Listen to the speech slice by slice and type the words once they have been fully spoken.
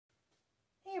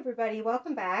Everybody,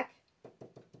 welcome back.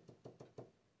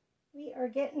 We are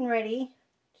getting ready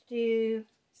to do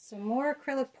some more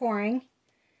acrylic pouring.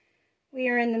 We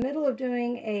are in the middle of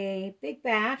doing a big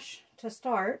batch to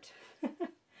start.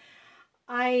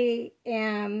 I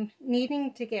am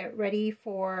needing to get ready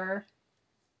for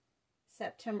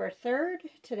September 3rd.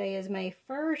 Today is May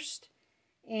 1st,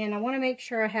 and I want to make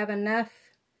sure I have enough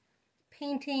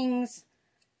paintings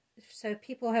so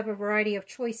people have a variety of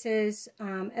choices,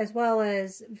 as well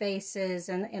as vases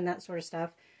and that sort of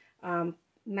stuff,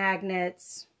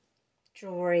 magnets,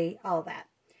 jewelry, all that.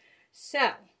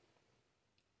 So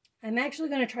I'm actually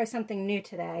going to try something new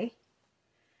today.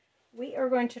 We are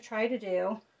going to try to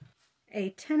do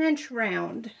a 10-inch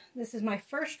round. This is my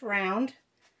first round.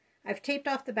 I've taped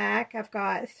off the back. I've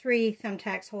got 3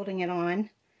 thumbtacks holding it on.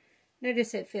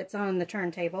 Notice it fits on the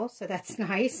turntable, so that's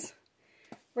nice.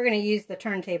 We're going to use the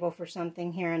turntable for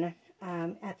something here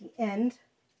at the end.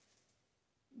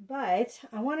 But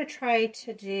I want to try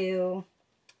to do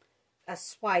a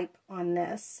swipe on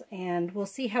this, and we'll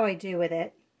see how I do with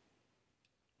it.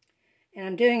 And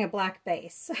I'm doing a black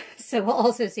base, so we'll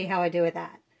also see how I do with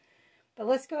that. But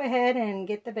let's go ahead and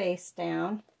get the base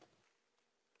down.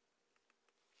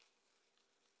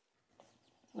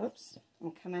 Oops,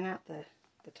 I'm coming out the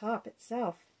top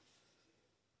itself.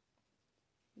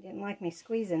 Didn't like me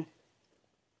squeezing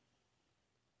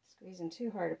too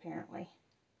hard, apparently.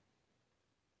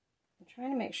 I'm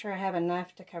trying to make sure I have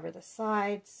enough to cover the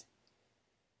sides.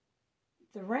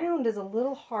 The round is a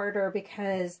little harder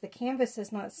because the canvas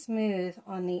is not smooth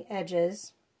on the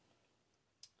edges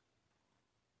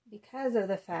because of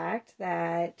the fact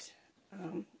that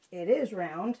it is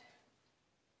round.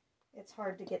 It's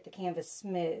hard to get the canvas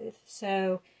smooth.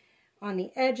 So on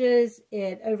the edges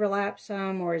it overlaps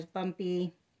some or is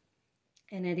bumpy,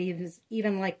 and it is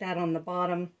even like that on the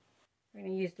bottom. We're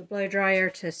going to use the blow dryer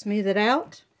to smooth it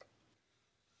out.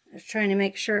 I was trying to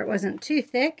make sure it wasn't too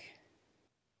thick.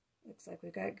 Looks like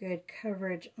we've got good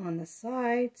coverage on the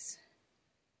sides.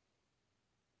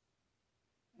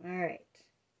 Alright.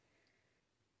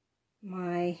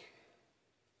 My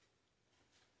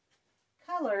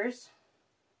colors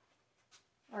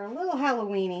are a little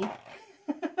Halloween-y.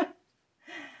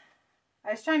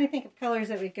 I was trying to think of colors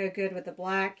that would go good with the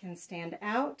black and stand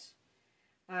out.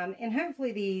 And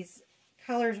hopefully these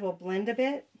colors will blend a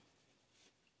bit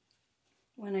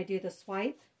when I do the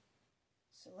swipe.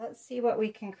 So let's see what we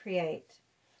can create.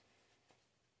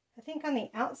 I think on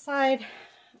the outside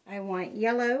I want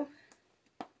yellow.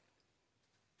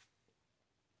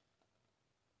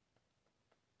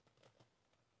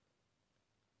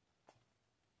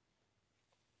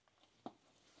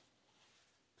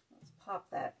 Let's pop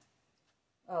that.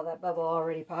 Oh, that bubble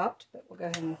already popped, but we'll go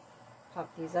ahead and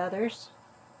pop these others.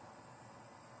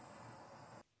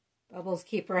 Bubbles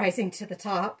keep rising to the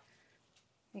top.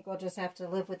 I think we'll just have to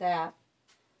live with that.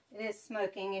 It is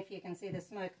smoking, if you can see the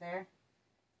smoke there.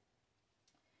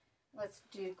 Let's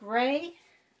do gray.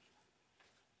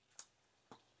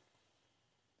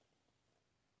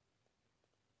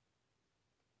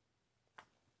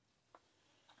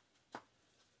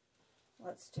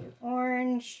 Let's do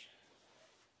orange.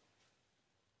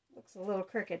 Looks a little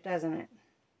crooked, doesn't it?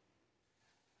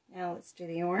 Now let's do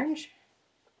the orange.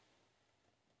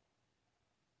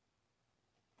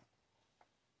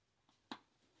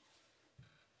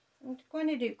 I'm going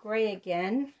to do gray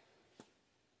again.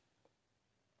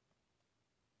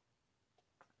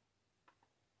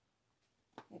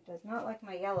 It does not like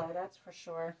my yellow, that's for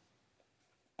sure.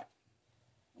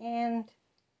 And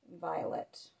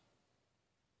violet.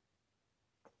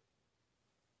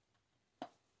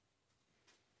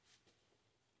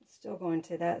 It's still going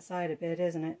to that side a bit,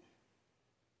 isn't it?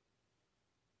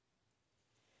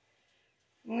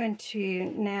 I'm going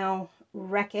to now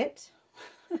wreck it.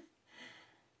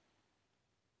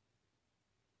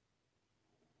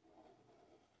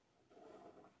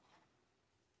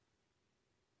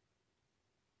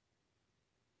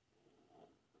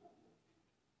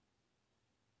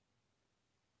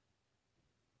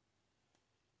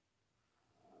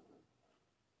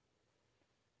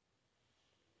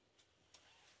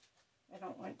 I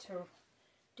don't want to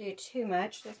do too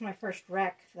much. That's my first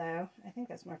wreck, though. I think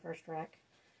that's my first wreck.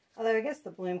 Although I guess the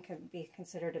bloom could be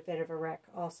considered a bit of a wreck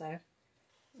also.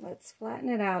 Let's flatten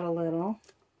it out a little.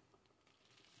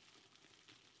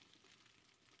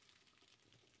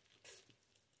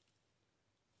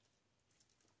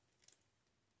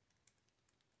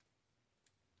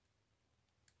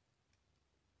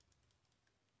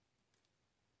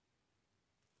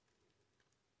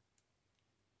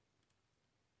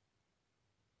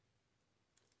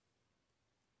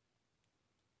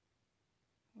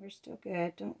 We're still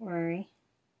good, don't worry.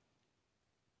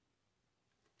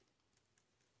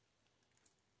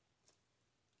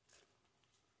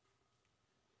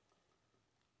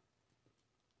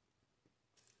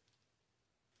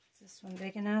 this one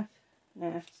big enough? No,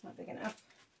 it's not big enough.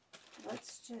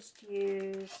 Let's just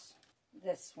use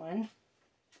this one.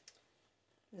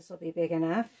 This will be big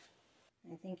enough.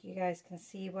 I think you guys can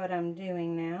see what I'm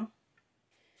doing now.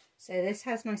 So this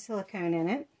has my silicone in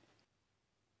it.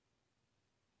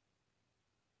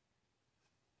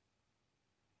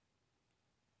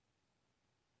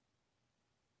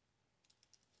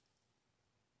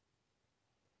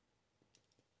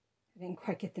 I didn't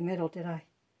quite get the middle, did I?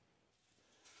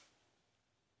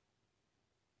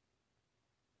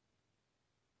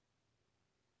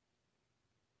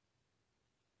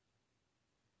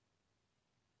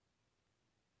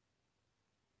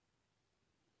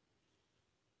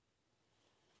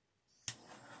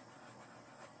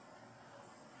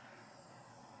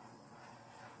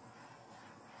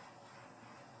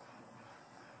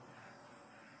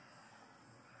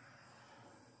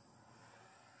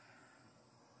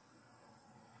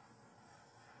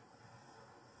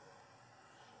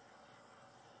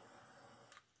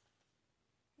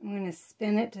 I'm going to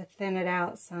spin it to thin it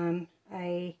out some.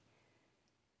 I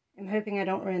am hoping I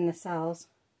don't ruin the cells.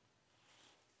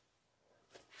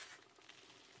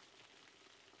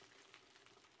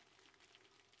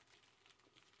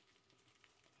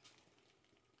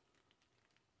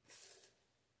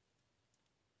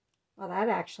 Well, that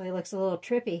actually looks a little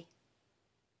trippy.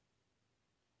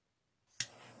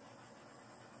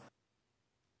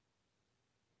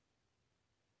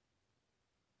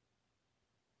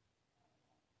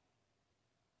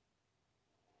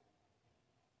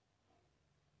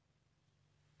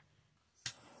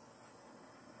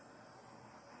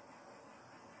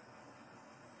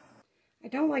 I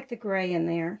don't like the gray in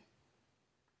there.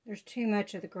 There's too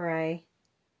much of the gray,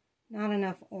 not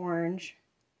enough orange.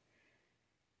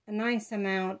 A nice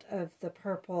amount of the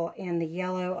purple and the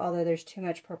yellow, although there's too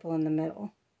much purple in the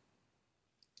middle.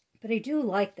 But I do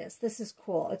like this. This is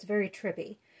cool. It's very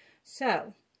trippy.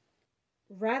 So,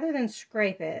 rather than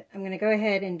scrape it, I'm going to go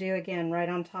ahead and do again right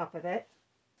on top of it.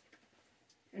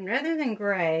 And rather than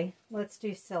gray, let's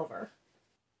do silver.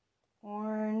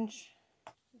 Orange,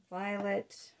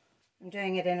 violet. I'm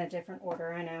doing it in a different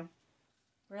order, I know.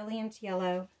 Brilliant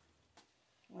yellow.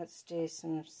 Let's do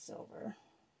some silver.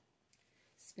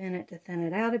 Spin it to thin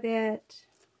it out a bit.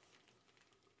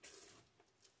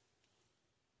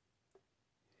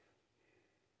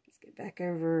 Let's get back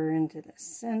over into the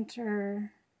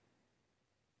center.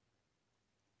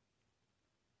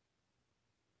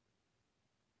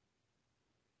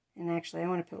 And actually, I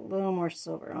want to put a little more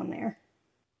silver on there.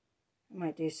 I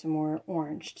might do some more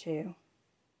orange too.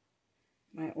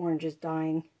 My orange is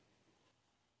dying.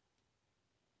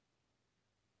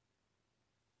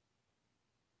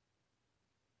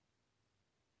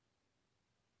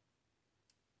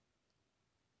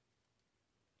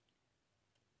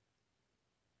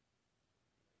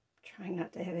 Trying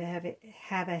not to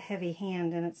have a heavy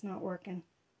hand, and it's not working.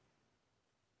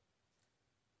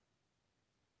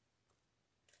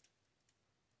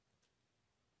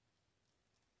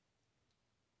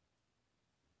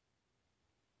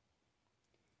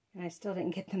 And I still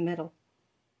didn't get the middle.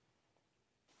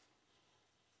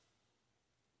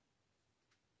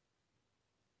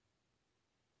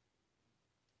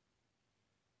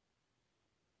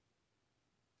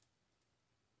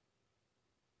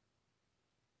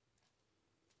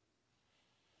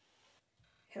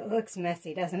 It looks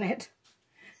messy, doesn't it?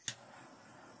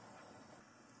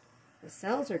 The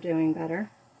cells are doing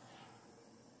better.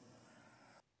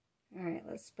 All right,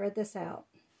 let's spread this out.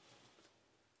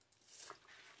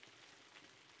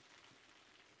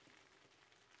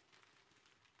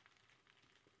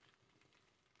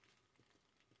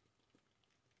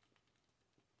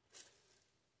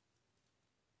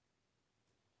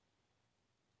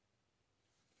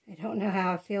 I don't know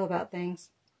how I feel about things.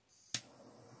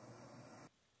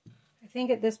 I think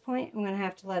at this point I'm going to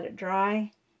have to let it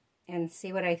dry and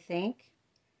see what I think.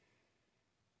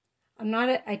 I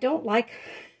don't like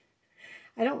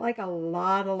a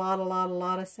lot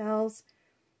of cells.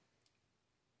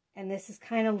 And this is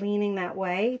kind of leaning that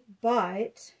way,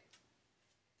 but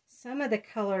some of the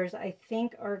colors I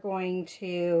think are going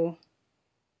to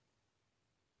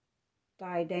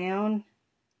die down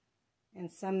and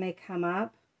some may come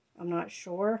up. I'm not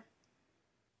sure.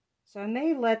 So I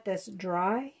may let this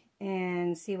dry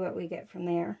and see what we get from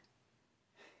there.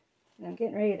 And I'm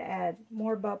getting ready to add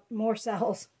more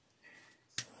cells.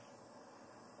 I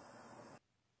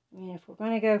mean, if we're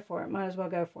going to go for it, might as well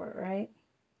go for it, right?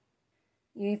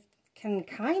 You can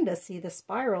kind of see the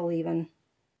spiral even.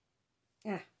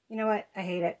 Yeah, you know what? I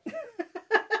hate it.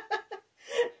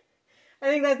 I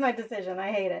think that's my decision.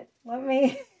 I hate it. Let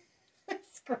me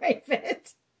scrape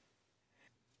it.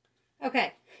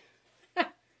 Okay,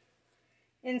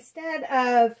 instead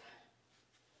of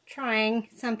trying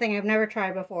something I've never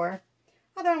tried before,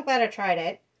 although I'm glad I tried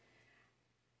it,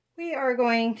 we are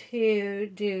going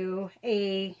to do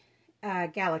a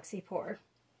galaxy pour.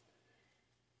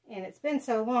 And it's been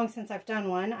so long since I've done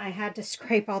one, I had to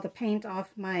scrape all the paint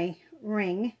off my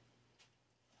ring.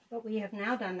 But we have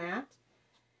now done that.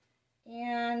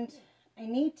 And I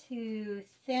need to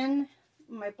thin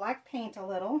my black paint a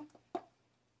little.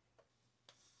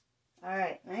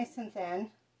 Alright, nice and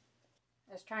thin.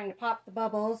 I was trying to pop the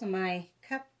bubbles and my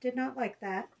cup did not like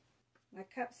that. My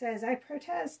cup says, I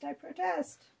protest, I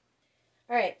protest.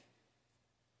 Alright,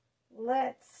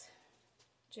 let's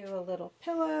do a little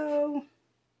pillow.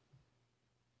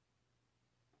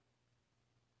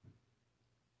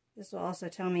 This will also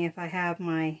tell me if I have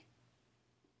my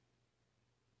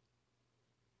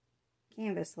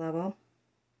canvas level.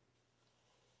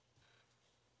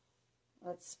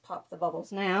 Let's pop the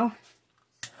bubbles now.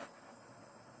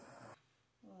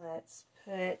 Let's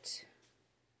put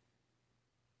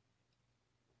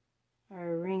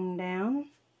our ring down.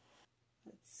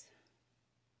 Let's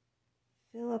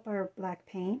fill up our black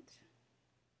paint.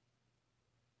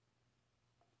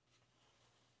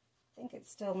 I think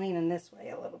it's still leaning this way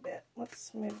a little bit.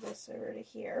 Let's move this over to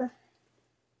here.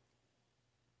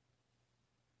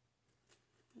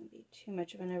 Maybe too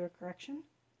much of an overcorrection.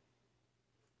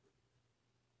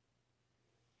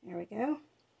 There we go.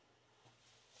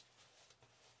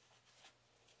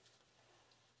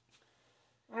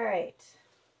 All right.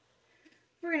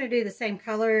 We're going to do the same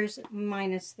colors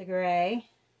minus the gray.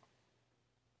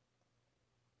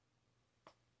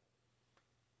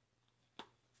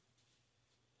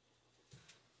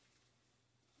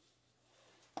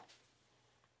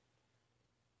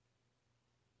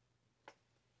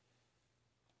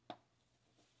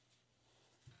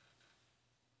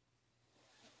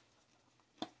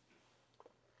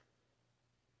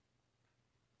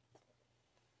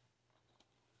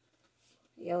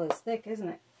 Yellow's thick, isn't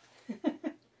it?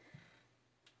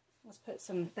 Let's put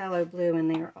some phthalo blue in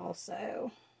there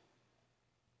also.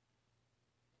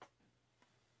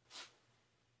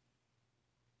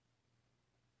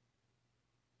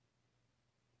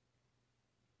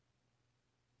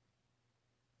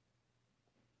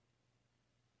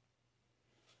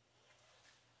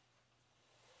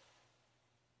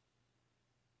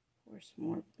 Pour some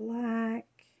more black.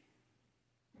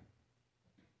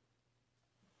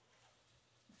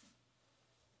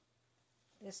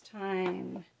 This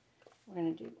time we're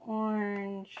going to do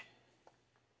orange,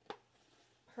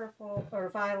 purple, or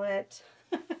violet.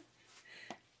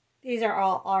 These are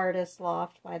all Artist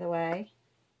Loft, by the way.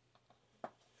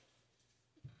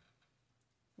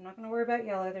 I'm not going to worry about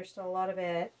yellow. There's still a lot of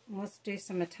it. And let's do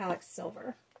some metallic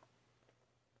silver.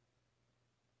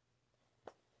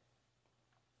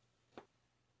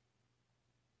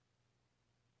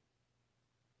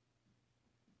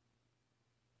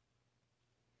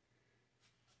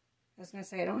 I was going to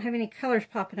say, I don't have any colors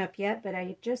popping up yet, but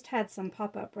I just had some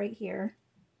pop up right here.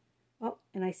 Oh,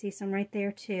 and I see some right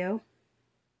there too.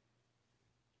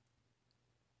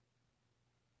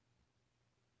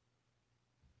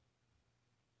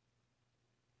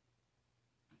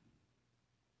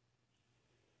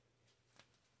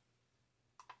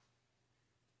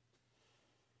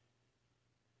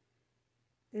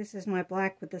 This is my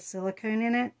black with the silicone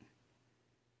in it.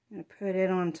 I'm going to put it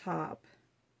on top.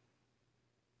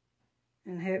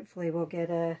 And hopefully we'll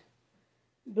get a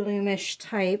bloomish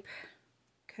type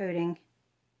coating.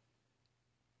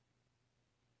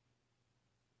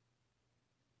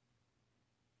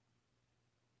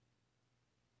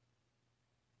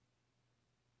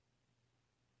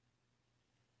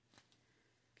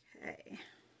 Okay.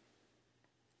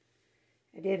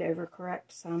 I did overcorrect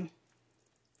some.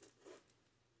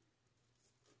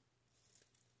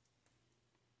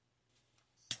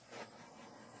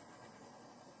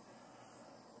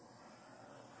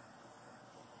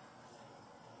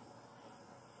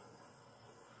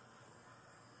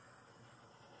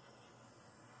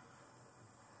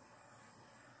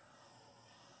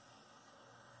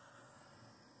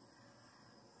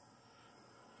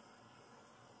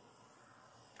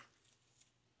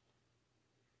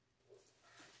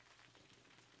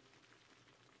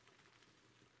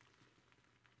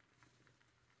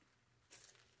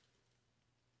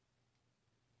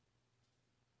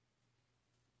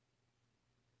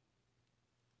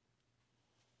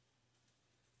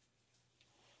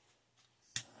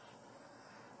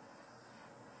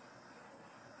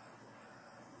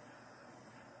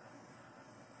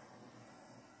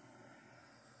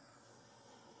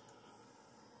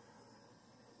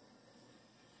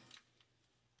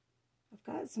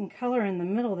 I've got some color in the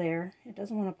middle there. It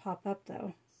doesn't want to pop up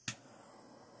though.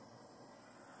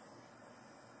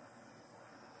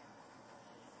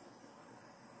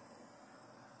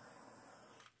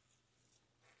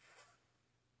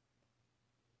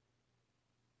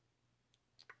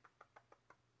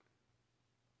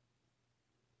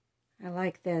 I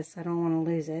like this. I don't want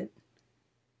to lose it.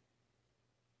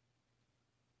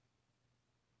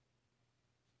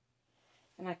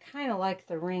 And I kind of like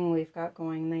the ring we've got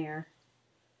going there.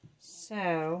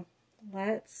 So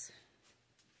let's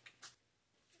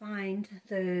find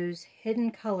those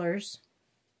hidden colors.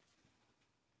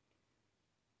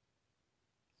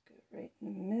 Let's go right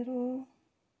in the middle.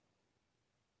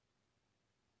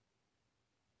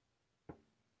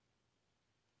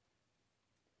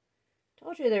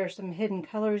 Told you there are some hidden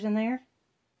colors in there.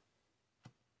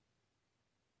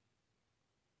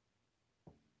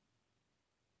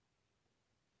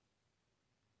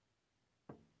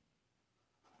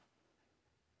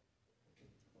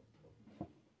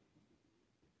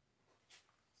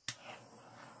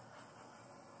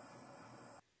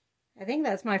 I think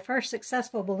that's my first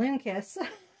successful balloon kiss.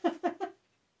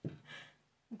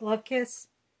 Glove kiss.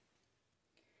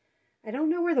 I don't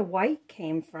know where the white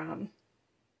came from.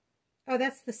 Oh,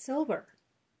 that's the silver.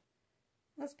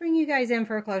 Let's bring you guys in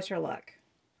for a closer look.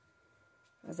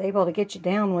 I was able to get you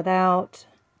down without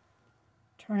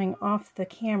turning off the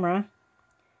camera.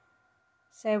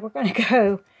 So we're going to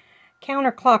go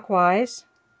counterclockwise.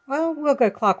 Well, we'll go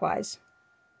clockwise.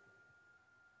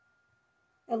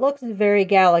 It looks very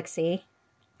galaxy.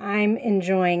 I'm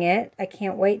enjoying it. I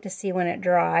can't wait to see when it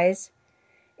dries.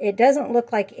 It doesn't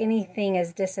look like anything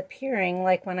is disappearing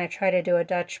like when I try to do a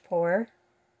Dutch pour.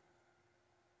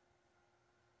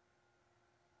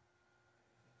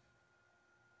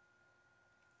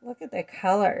 Look at the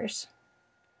colors.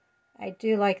 I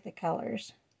do like the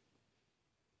colors.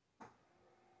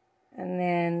 And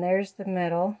then there's the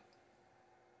middle.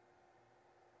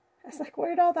 I was like,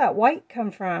 where'd all that white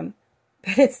come from?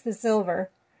 But it's the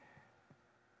silver.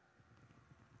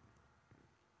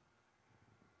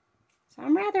 So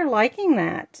I'm rather liking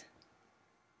that.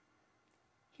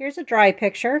 Here's a dry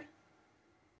picture.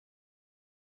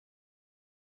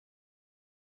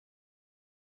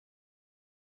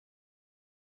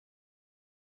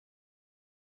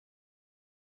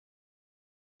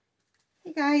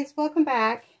 Hey guys, welcome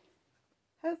back.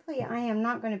 Hopefully I am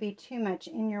not going to be too much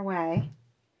in your way.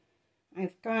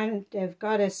 I've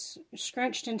got us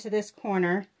scrunched into this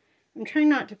corner. I'm trying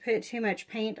not to put too much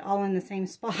paint all in the same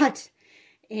spot.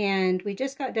 And we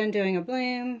just got done doing a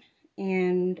bloom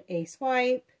and a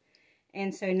swipe.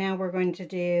 And so now we're going to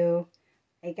do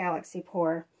a galaxy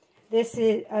pour. This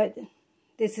is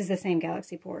the same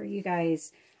galaxy pour. You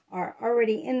guys are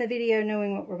already in the video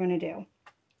knowing what we're going to do.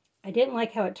 I didn't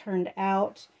like how it turned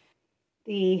out.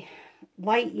 The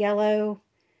light yellow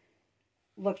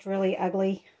looked really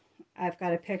ugly. I've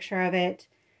got a picture of it.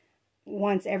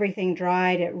 Once everything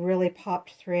dried, it really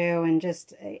popped through and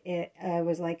just, it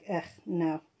was like, ugh,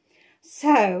 no.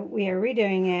 So we are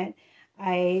redoing it.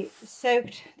 I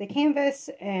soaked the canvas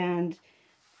and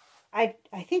I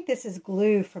think this is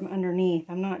glue from underneath.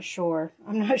 I'm not sure.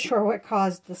 I'm not sure what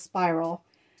caused the spiral.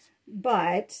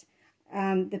 But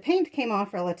the paint came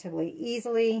off relatively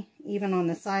easily. Even on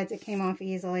the sides it came off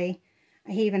easily.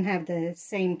 I even have the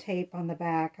same tape on the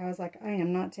back. I was like, I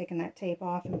am not taking that tape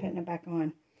off and putting it back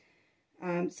on.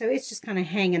 So it's just kind of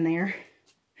hanging there.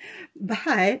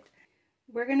 But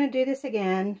we're going to do this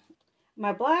again.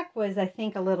 My black was, I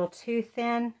think, a little too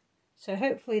thin. So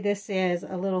hopefully this is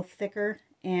a little thicker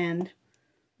and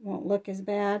won't look as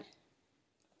bad.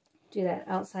 Do that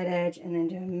outside edge and then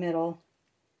do a middle.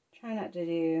 Try not to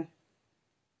do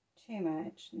too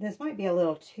much. This might be a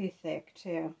little too thick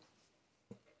too.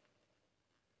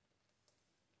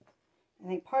 I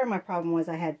think part of my problem was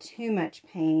I had too much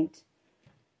paint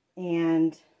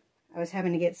and I was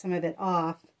having to get some of it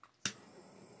off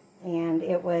and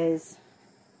it was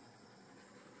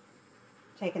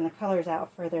taking the colors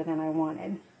out further than I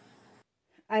wanted.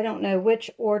 I don't know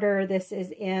which order this is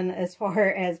in as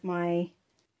far as my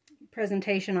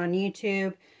presentation on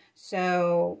YouTube,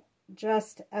 so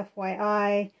just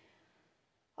FYI,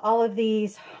 all of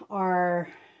these are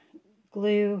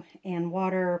glue and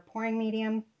water pouring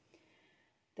medium.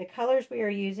 The colors we are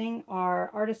using are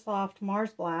Artist Loft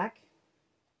Mars Black.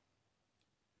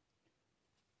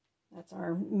 That's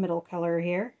our middle color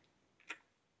here.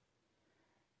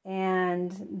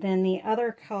 And then the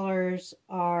other colors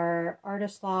are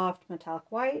Artist Loft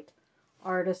Metallic White,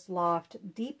 Artist Loft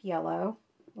Deep Yellow.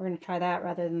 We're going to try that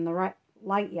rather than the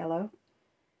light yellow.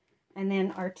 And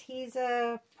then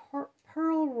Arteza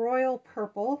Pearl Royal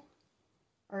Purple,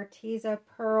 Arteza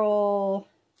Pearl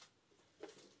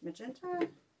Magenta?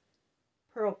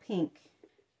 Pearl Pink.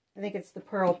 I think it's the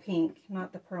Pearl Pink,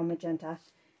 not the Pearl Magenta.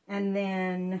 And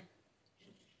then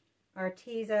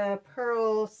Arteza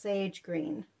Pearl Sage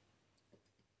Green.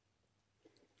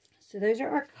 So those are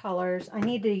our colors. I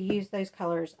need to use those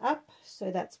colors up, so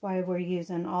that's why we're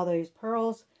using all those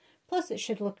pearls. Plus it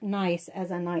should look nice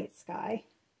as a night sky.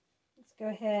 Let's go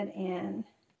ahead and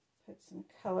put some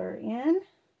color in.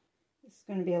 This is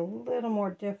going to be a little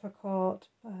more difficult,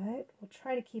 but we'll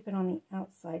try to keep it on the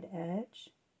outside edge.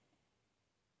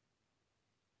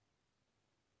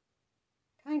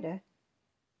 Kinda.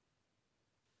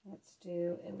 Let's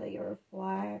do a layer of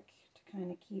black to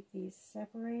kind of keep these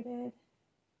separated.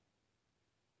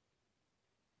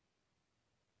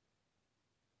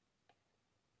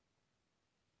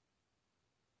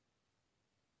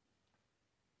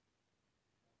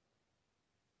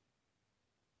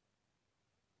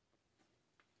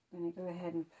 I'm going to go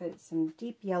ahead and put some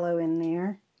deep yellow in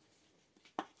there.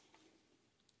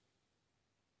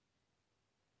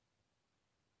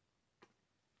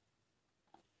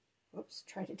 Oops,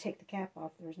 try to take the cap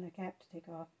off. There's no cap to take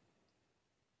off.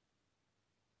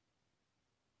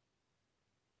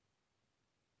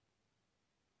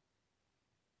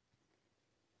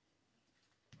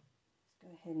 Let's go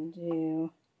ahead and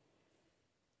do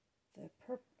the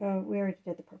purple. Oh, we already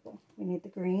did the purple. We need the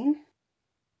green.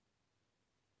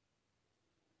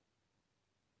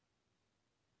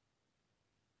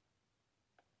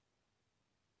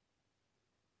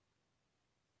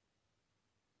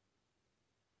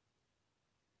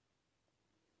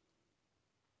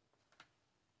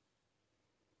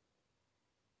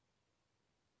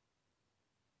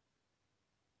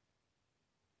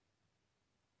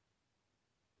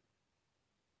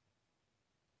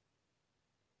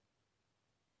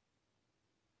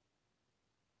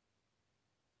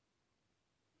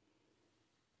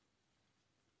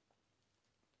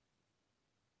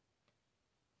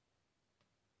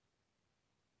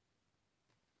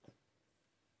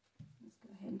 Let's go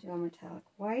ahead and do a metallic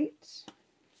white.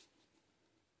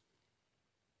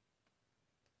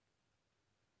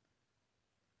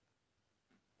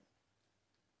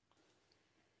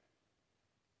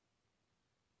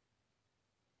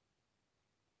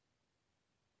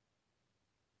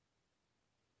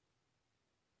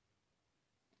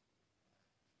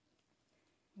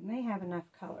 We may have enough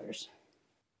colors.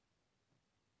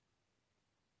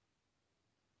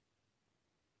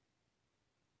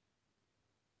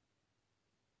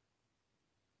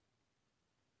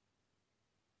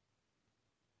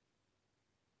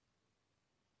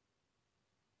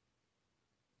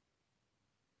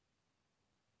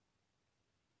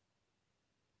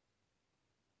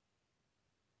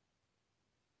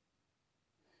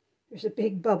 There's a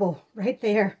big bubble right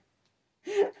there.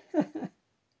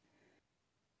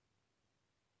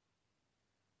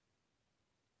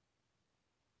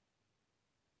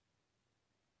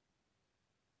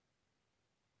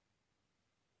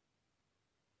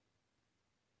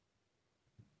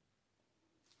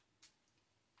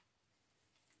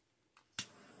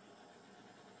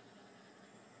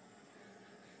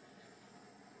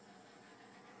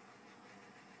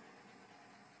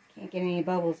 Can't get any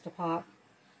bubbles to pop.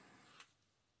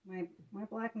 My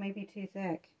black may be too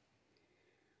thick.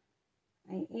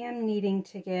 I am needing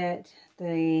to get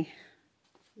the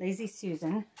Lazy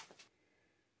Susan.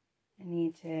 I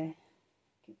need to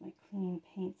get my clean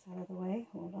paints out of the way.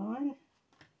 Hold on.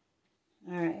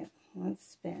 Alright, let's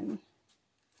spin.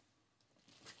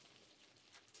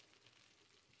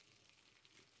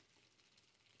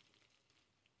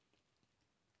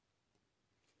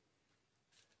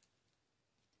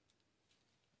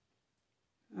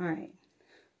 Alright.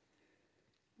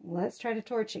 Let's try to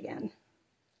torch again.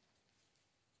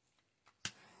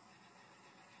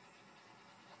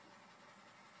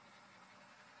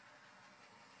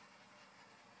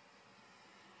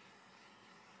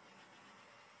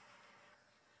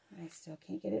 I still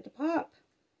can't get it to pop.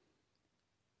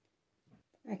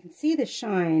 I can see the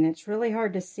shine. It's really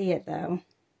hard to see it though.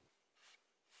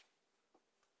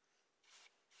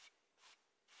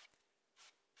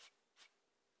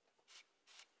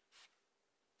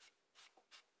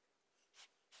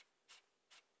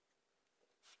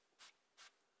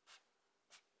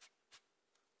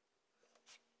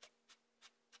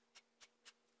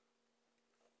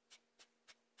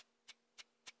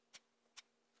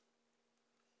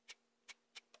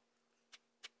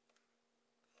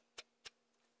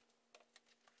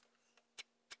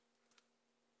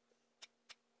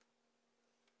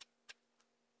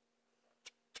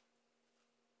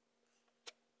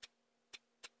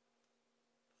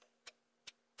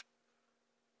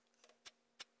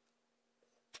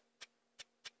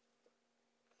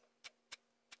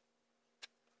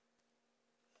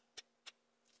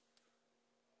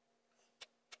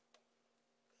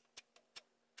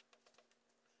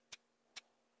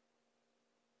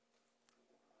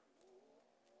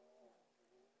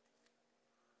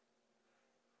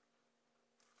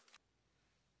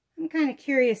 kind of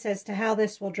curious as to how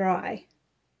this will dry.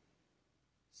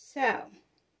 So,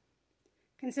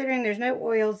 considering there's no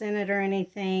oils in it or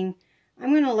anything,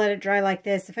 I'm going to let it dry like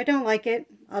this. If I don't like it,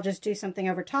 I'll just do something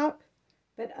over top.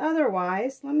 But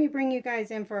otherwise, let me bring you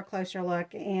guys in for a closer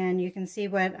look and you can see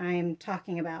what I'm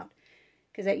talking about.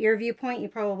 Because at your viewpoint, you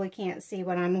probably can't see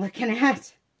what I'm looking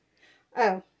at.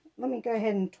 Oh, let me go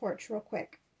ahead and torch real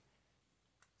quick.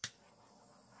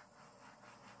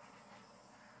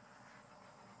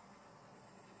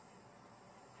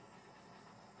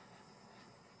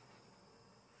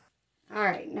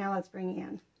 Alright, now let's bring you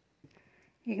in.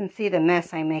 You can see the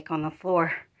mess I make on the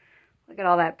floor. Look at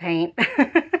all that paint.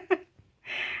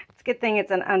 It's a good thing it's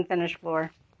an unfinished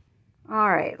floor.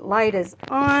 Alright, light is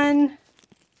on.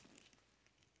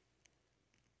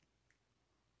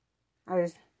 You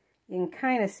can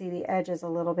kind of see the edges a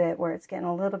little bit where it's getting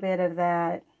a little bit of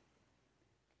that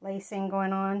lacing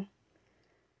going on.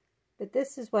 But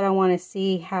this is what I want to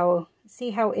see how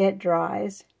it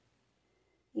dries.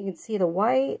 You can see the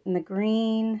white and the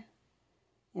green.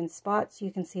 In spots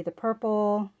you can see the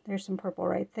purple. There's some purple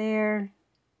right there.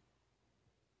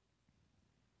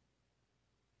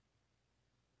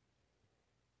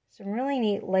 Some really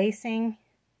neat lacing.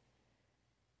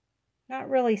 Not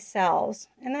really cells,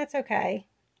 and that's okay.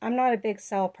 I'm not a big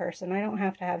cell person. I don't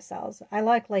have to have cells. I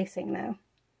like lacing though.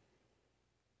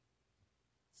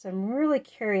 So I'm really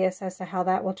curious as to how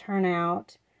that will turn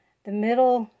out. The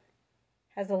middle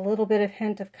has a little bit of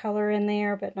hint of color in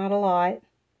there, but not a lot.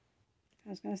 I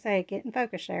was going to say, get in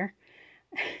focus there.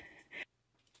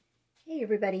 Hey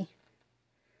everybody.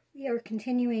 We are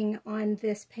continuing on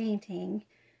this painting.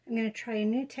 I'm going to try a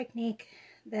new technique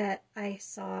that I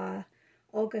saw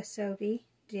Olga Sobi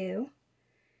do.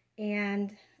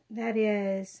 And that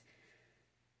is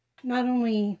not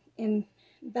only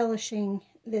embellishing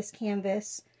this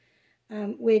canvas,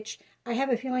 which I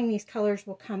have a feeling these colors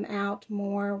will come out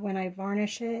more when I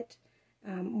varnish it,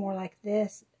 more like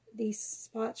this, these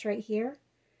spots right here.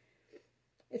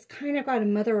 It's kind of got a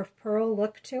mother of pearl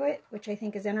look to it, which I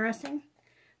think is interesting,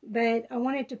 but I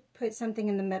wanted to put something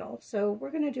in the middle. So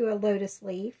we're going to do a lotus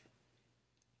leaf,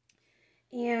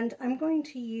 and I'm going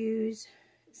to use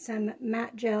some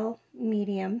matte gel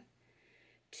medium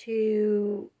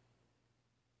to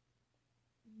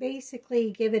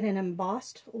basically give it an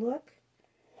embossed look.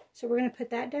 So we're going to put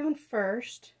that down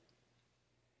first,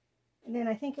 and then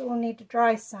I think it will need to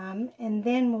dry some, and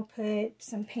then we'll put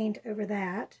some paint over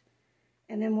that,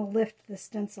 and then we'll lift the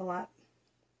stencil up.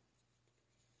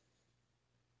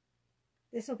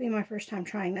 This will be my first time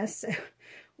trying this, so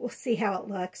we'll see how it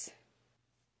looks.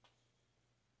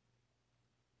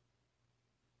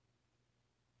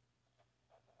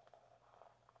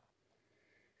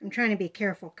 I'm trying to be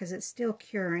careful because it's still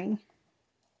curing.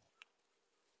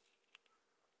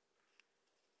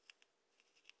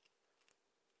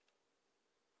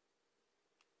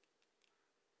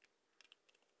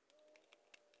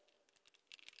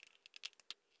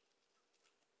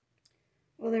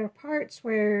 Well, there are parts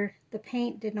where the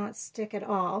paint did not stick at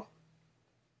all,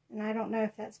 and I don't know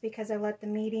if that's because I let the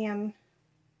medium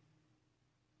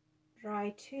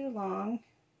dry too long.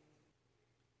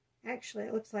 Actually,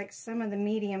 it looks like some of the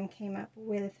medium came up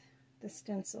with the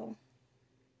stencil.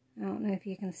 I don't know if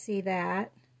you can see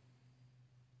that.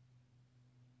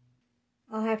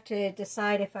 I'll have to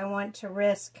decide if I want to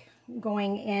risk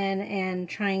going in and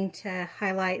trying to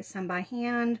highlight some by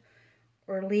hand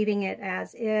or leaving it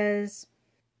as is.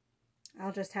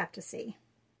 I'll just have to see.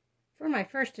 For my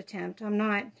first attempt, I'm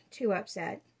not too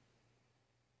upset.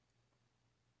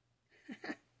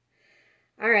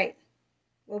 Alright,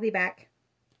 we'll be back.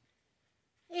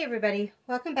 Hey everybody,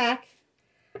 welcome back.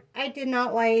 I did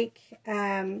not like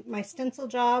my stencil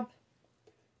job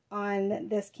on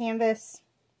this canvas.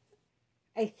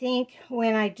 I think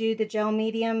when I do the gel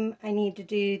medium, I need to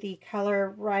do the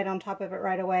color right on top of it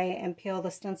right away and peel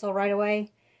the stencil right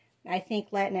away. I think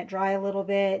letting it dry a little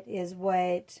bit is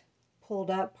what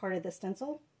pulled up part of the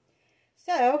stencil.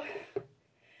 So,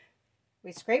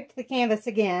 we scraped the canvas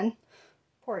again.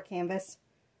 Poor canvas.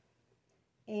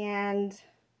 And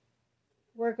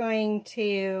we're going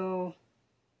to,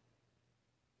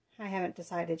 I haven't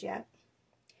decided yet.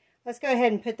 Let's go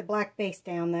ahead and put the black base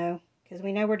down though, because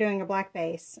we know we're doing a black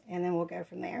base, and then we'll go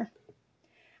from there.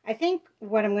 I think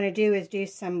what I'm going to do is do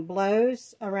some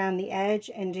blows around the edge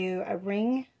and do a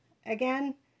ring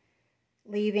again,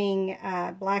 leaving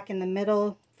black in the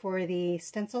middle for the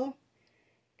stencil,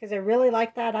 because I really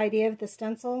like that idea of the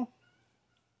stencil,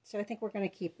 so I think we're going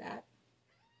to keep that.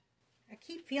 I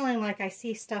keep feeling like I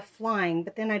see stuff flying,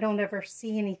 but then I don't ever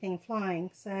see anything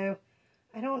flying, so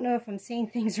I don't know if I'm seeing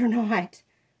things or not.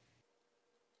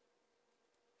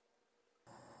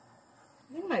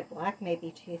 my black may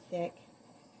be too thick.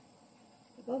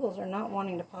 The bubbles are not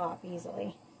wanting to pop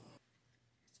easily.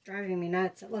 It's driving me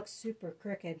nuts. It looks super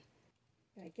crooked.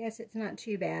 But I guess it's not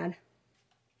too bad.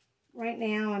 Right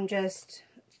now I'm just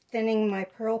thinning my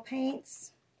pearl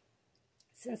paints.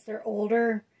 Since they're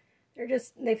older,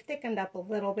 they've thickened up a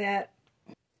little bit.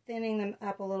 Thinning them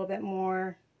up a little bit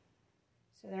more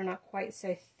so they're not quite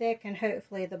so thick, and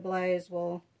hopefully the blows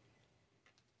will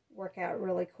work out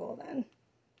really cool then.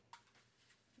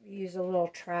 Use a little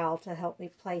trowel to help me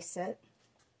place it.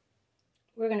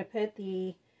 We're going to put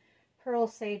the Pearl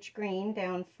Sage Green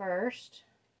down first.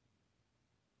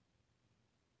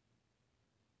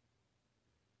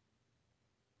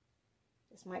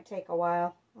 This might take a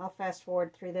while. I'll fast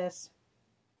forward through this.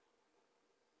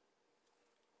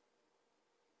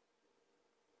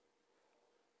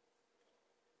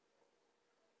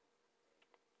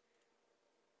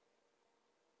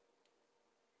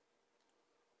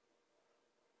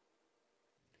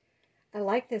 I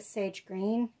like this sage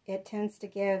green. It tends to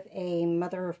give a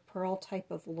mother of pearl type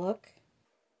of look.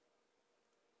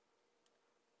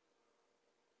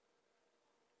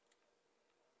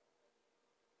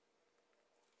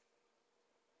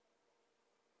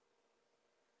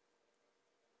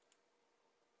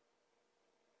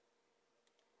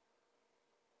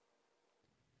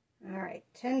 Alright,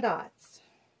 10 dots.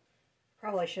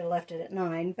 Probably should have left it at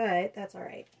 9, but that's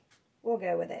alright. We'll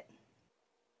go with it.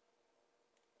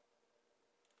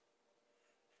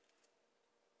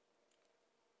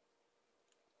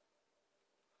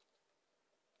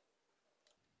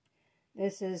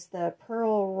 This is the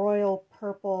Pearl Royal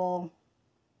Purple.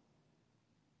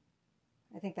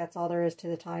 I think that's all there is to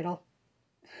the title.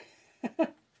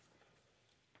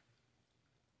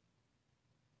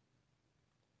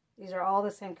 These are all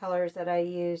the same colors that I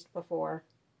used before.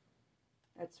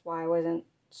 That's why I wasn't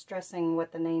stressing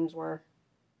what the names were.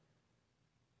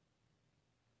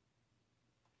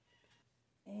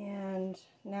 And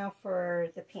now for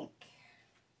the pink.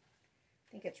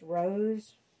 I think it's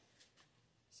rose.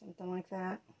 Something like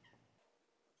that.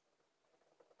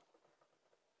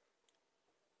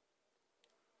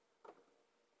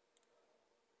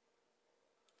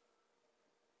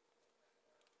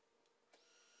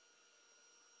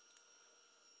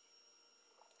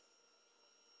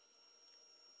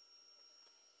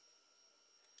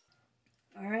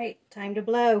 All right, time to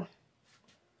blow.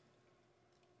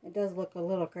 It does look a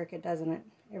little crooked, doesn't it?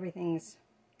 Everything's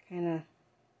kind of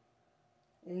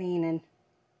leaning.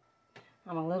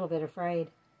 I'm a little bit afraid.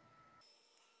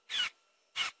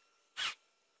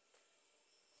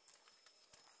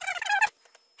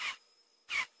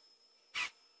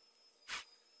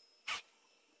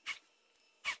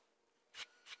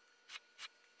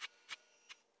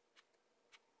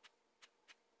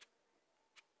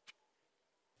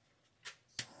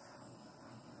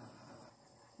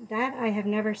 That I have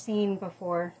never seen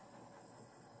before.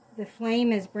 The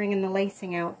flame is bringing the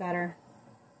lacing out better.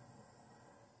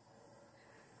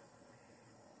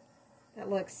 That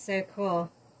looks so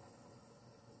cool.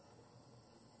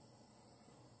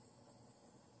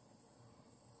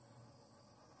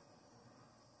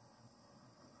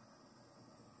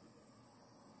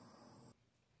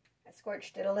 I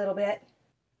scorched it a little bit.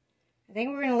 I think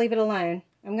we're going to leave it alone.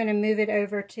 I'm going to move it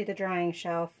over to the drying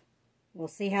shelf. We'll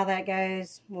see how that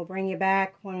goes. We'll bring you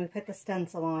back when we put the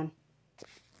stencil on.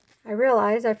 I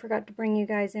realize I forgot to bring you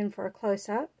guys in for a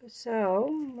close-up,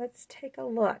 so let's take a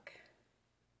look.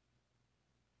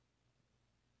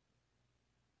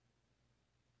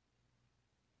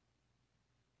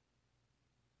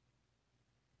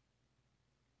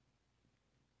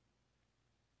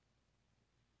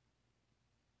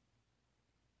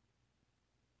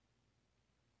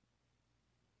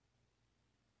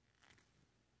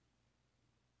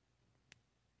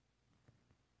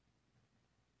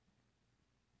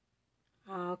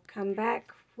 I'll come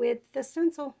back with the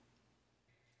stencil.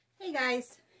 Hey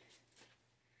guys,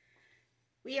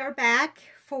 we are back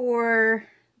for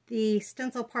the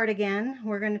stencil part again.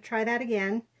 We're going to try that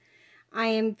again. I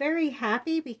am very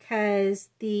happy because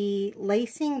the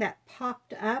lacing that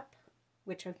popped up,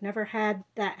 which I've never had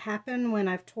that happen when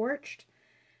I've torched,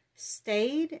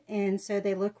 stayed, and so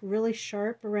they look really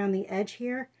sharp around the edge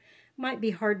here. Might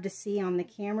be hard to see on the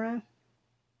camera,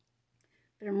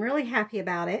 but I'm really happy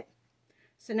about it.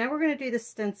 So now we're going to do the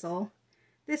stencil.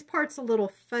 This part's a little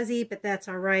fuzzy, but that's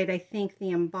all right. I think the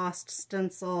embossed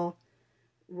stencil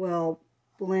will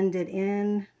blend it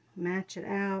in, match it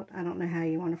out. I don't know how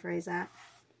you want to phrase that.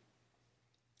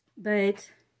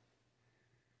 But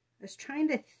I was trying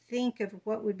to think of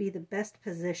what would be the best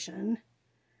position.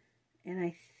 And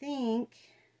I think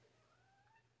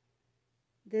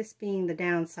this being the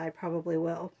downside probably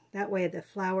will. That way the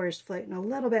flower is floating a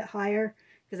little bit higher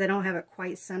because I don't have it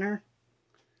quite center.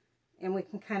 And we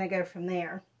can kind of go from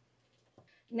there.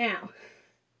 Now,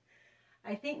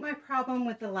 I think my problem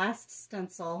with the last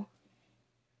stencil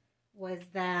was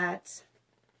that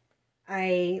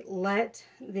I let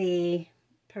the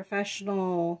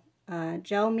professional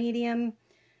gel medium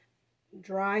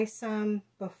dry some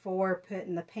before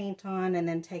putting the paint on and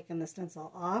then taking the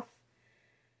stencil off,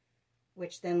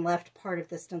 which then left part of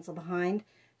the stencil behind.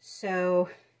 So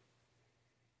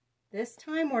this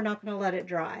time we're not going to let it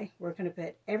dry. We're going to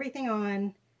put everything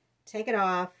on, take it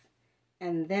off,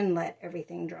 and then let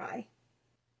everything dry.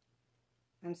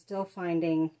 I'm still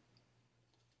finding,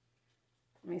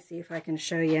 let me see if I can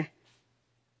show you.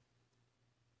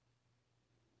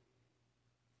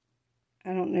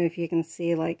 I don't know if you can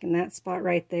see, like in that spot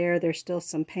right there, there's still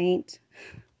some paint.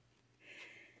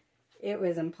 It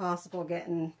was impossible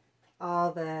getting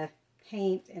all the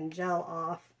paint and gel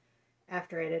off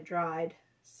after it had dried.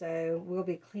 So we'll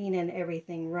be cleaning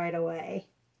everything right away.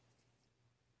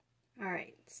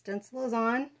 Alright, stencil is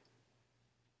on.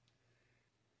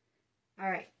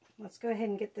 Alright, let's go ahead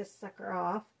and get this sucker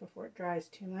off before it dries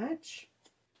too much.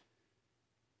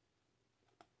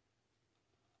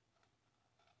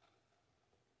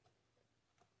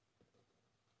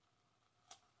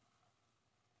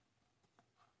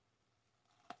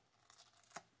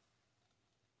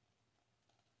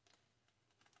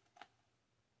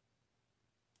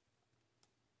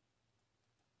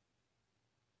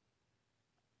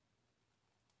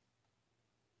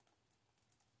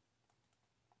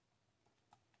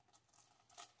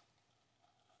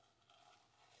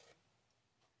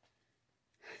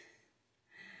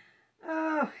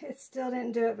 Oh, it still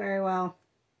didn't do it very well,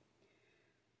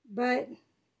 but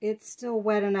it's still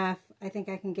wet enough. I think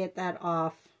I can get that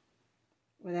off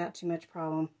without too much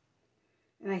problem.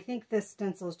 And I think this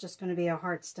stencil is just going to be a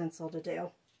hard stencil to do.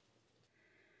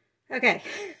 Okay.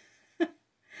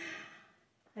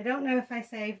 I don't know if I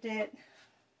saved it.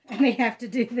 I may have to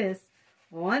do this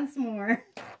once more.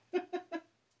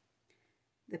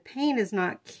 The paint is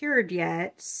not cured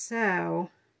yet, so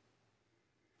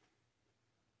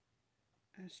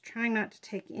I was trying not to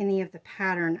take any of the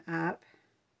pattern up.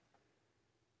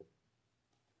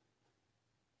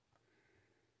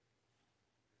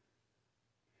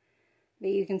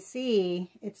 But you can see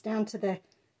it's down to the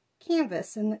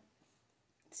canvas and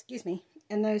excuse me,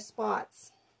 in those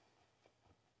spots.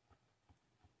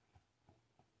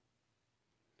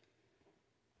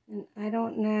 And I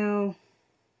don't know,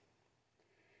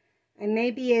 I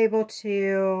may be able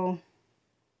to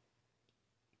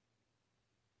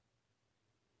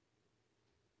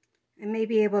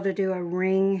do a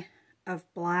ring of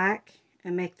black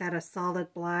and make that a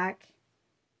solid black,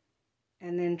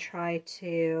 and then try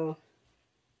to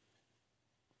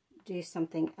do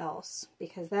something else,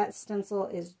 because that stencil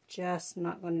is just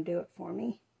not going to do it for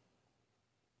me.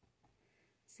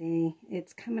 See,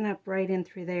 it's coming up right in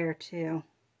through there too.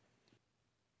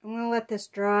 I'm going to let this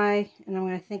dry and I'm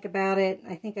going to think about it.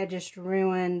 I think I just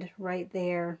ruined right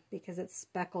there because it's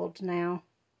speckled now.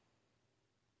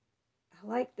 I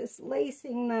like this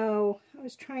lacing though. I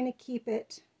was trying to keep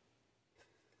it.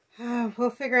 We'll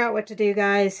figure out what to do,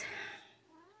 guys.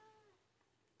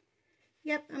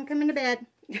 Yep, I'm coming to bed.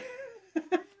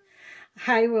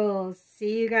 I will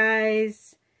see you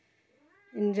guys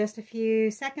in just a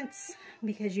few seconds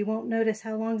because you won't notice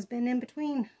how long's been in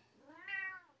between.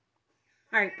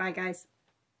 Alright, bye guys.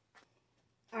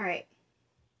 Alright,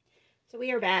 so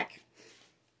we are back.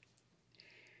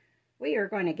 We are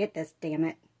going to get this, damn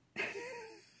it.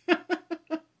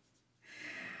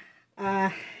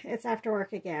 It's after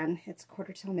work again. It's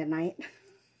 1:45.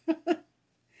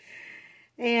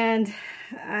 And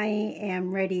I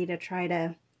am ready to try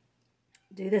to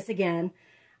do this again.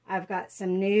 I've got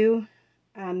some new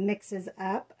mixes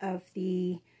up of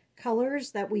the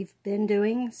colors that we've been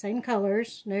doing. Same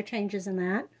colors, no changes in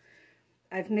that.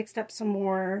 I've mixed up some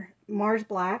more Mars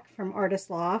Black from Artist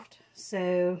Loft,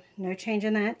 so no change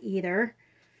in that either.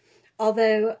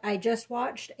 Although I just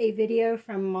watched a video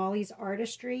from Molly's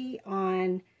Artistry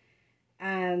on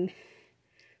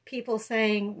people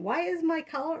saying, why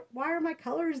are my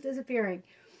colors disappearing?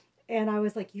 And I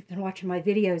was like, you've been watching my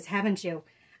videos, haven't you?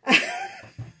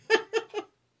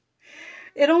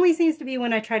 It only seems to be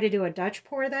when I try to do a Dutch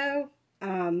pour though.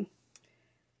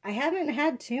 I haven't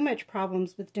had too much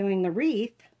problems with doing the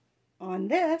wreath on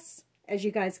this, as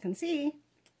you guys can see.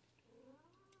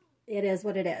 It is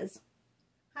what it is.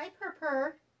 Hi,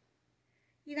 Purr.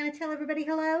 You gonna tell everybody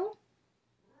hello?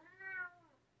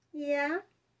 Yeah?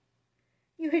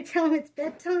 You gonna tell them it's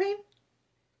bedtime?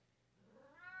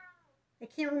 I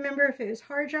can't remember if it was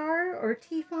Harjar or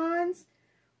Tifon's,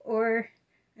 or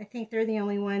I think they're the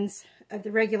only ones of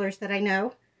the regulars that I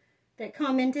know that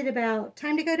commented about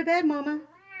time to go to bed, Mama.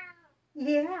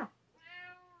 Yeah.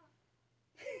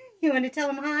 You want to tell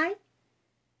them hi?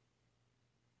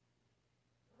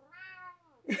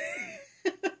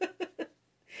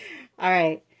 All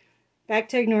right, back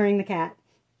to ignoring the cat.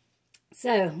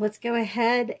 So let's go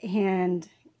ahead and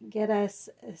get us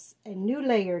a new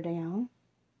layer down.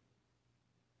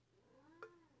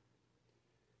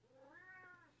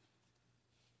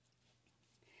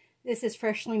 This is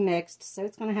freshly mixed, so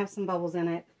it's going to have some bubbles in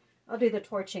it. I'll do the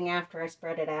torching after I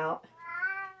spread it out.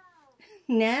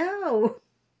 No.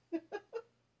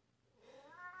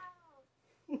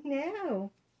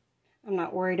 No. I'm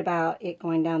not worried about it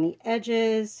going down the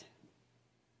edges,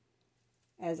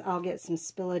 as I'll get some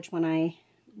spillage when I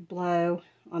blow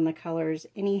on the colors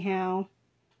anyhow.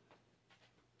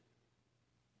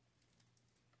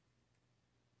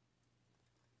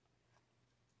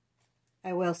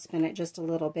 I will spin it just a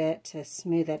little bit to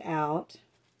smooth it out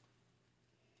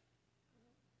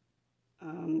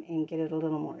and get it a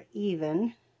little more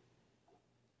even.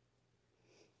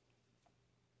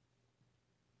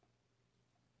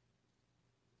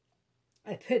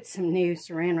 I put some new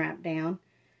saran wrap down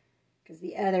because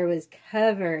the other was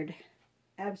covered,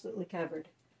 absolutely covered.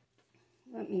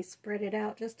 Let me spread it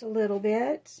out just a little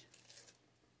bit.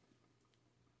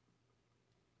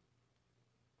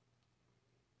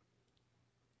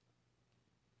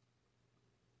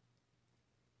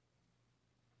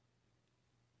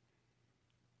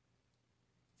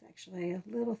 It's actually a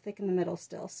little thick in the middle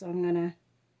still, so I'm going to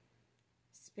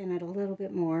spin it a little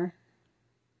bit more.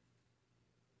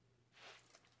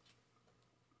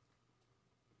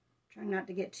 Trying not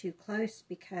to get too close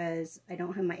because I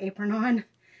don't have my apron on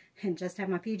and just have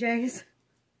my PJs.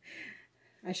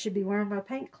 I should be wearing my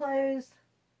paint clothes,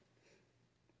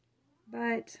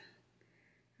 but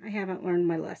I haven't learned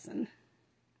my lesson.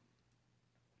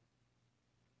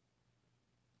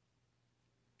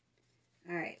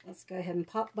 Alright, let's go ahead and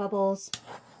pop bubbles.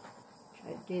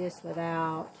 Try to do this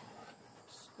without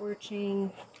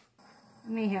scorching. I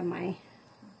may have my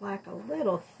black a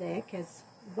little thick as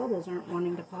the bubbles aren't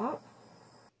wanting to pop.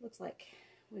 Looks like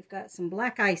we've got some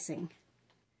black icing.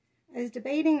 I was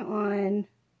debating on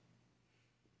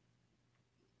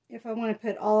if I want to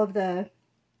put all of the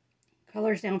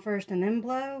colors down first and then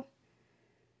blow,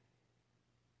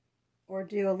 or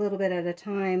do a little bit at a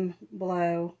time,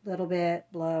 blow, little bit,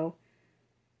 blow.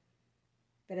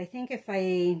 But I think if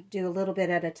I do a little bit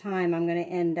at a time, I'm going to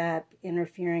end up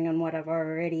interfering on what I've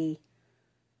already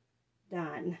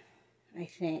done, I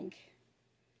think.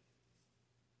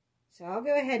 So I'll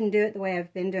go ahead and do it the way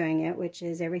I've been doing it, which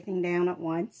is everything down at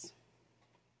once.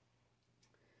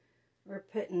 We're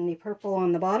putting the purple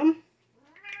on the bottom,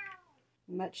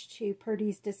 much to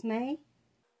Purdy's dismay.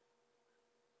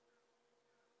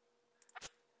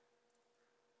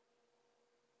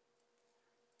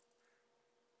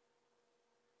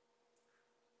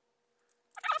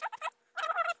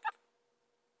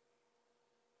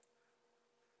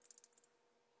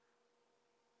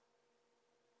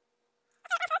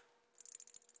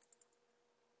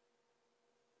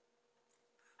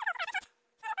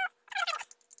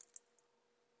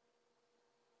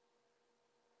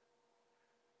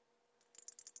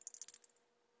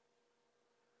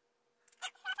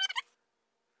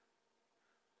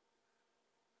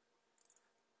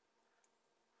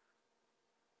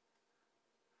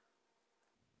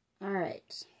 All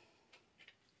right.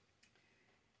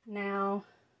 Now,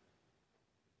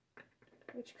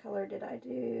 which color did I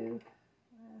do?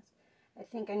 I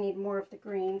think I need more of the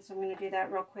green, so I'm going to do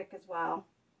that real quick as well.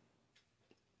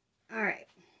 All right.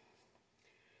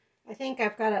 I think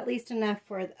I've got at least enough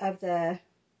of the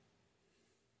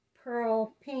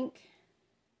pearl pink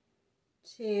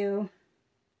to,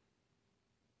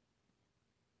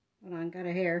 hold on, got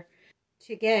a hair,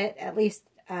 to get at least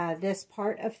this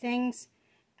part of things.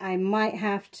 I might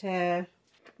have to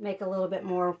make a little bit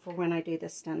more for when I do the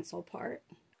stencil part.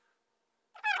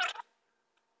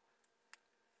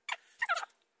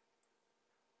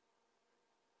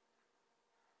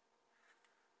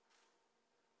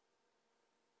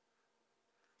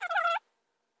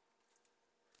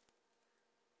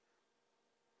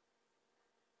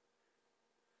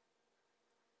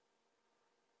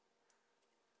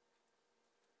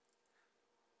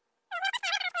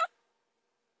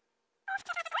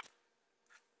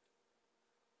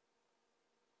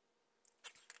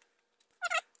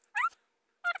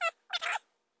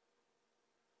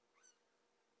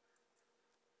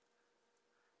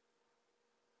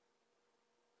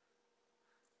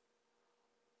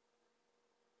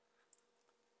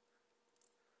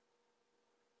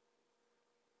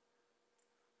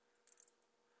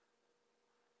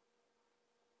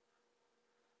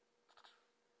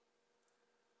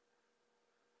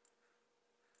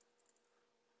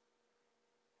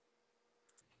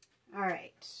 All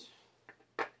right.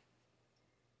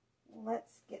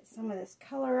 Let's get some of this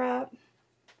color up.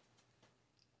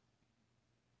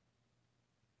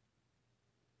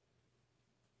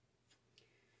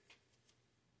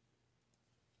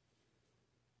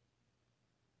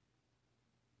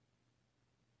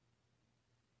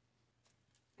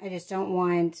 I just don't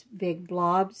want big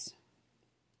blobs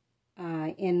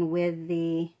in with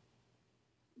the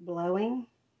blowing,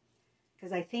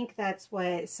 because I think that's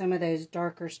what some of those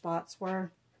darker spots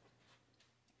were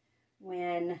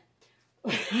when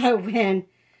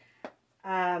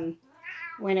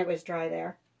when it was dry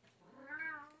there.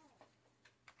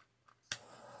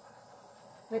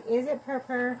 But is it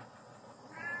purple?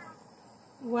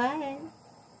 What?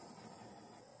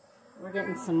 We're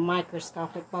getting some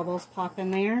microscopic bubbles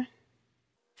popping there.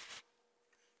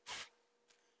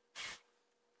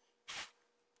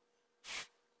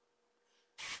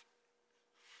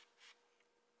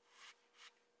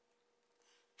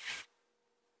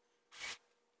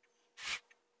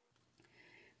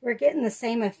 We're getting the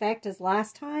same effect as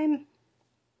last time,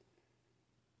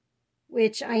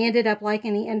 which I ended up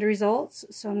liking the end results,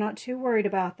 so I'm not too worried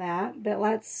about that. But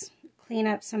let's clean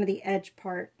up some of the edge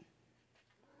part.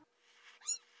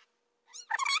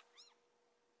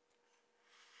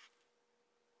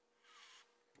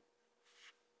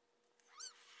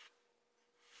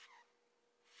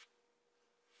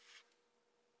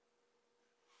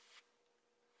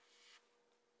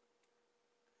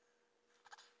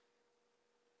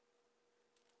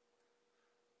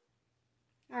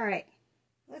 All right,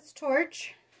 let's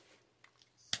torch.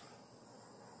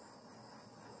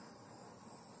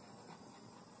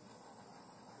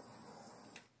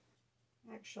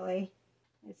 Actually,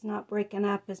 it's not breaking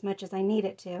up as much as I need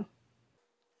it to.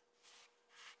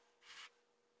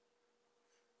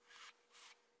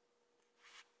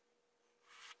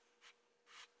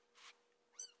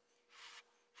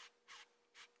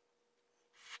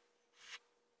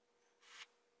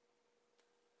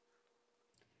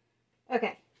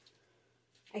 Okay,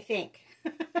 I think.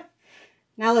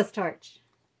 Now let's torch.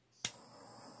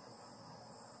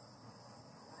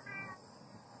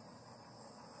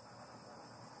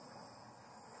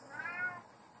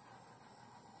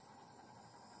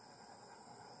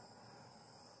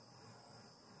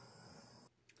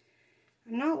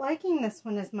 I'm not liking this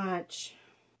one as much.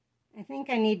 I think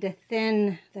I need to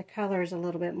thin the colors a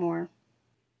little bit more.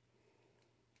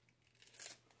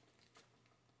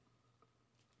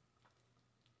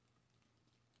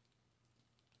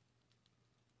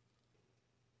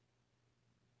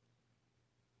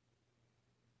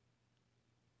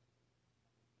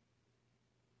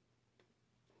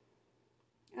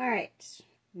 All right,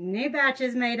 new batch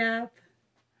is made up.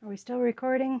 Are we still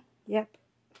recording? Yep.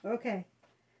 Okay.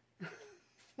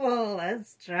 Well,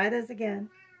 let's try this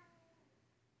again.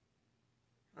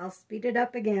 I'll speed it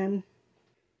up again.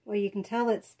 Well, you can tell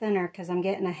it's thinner because I'm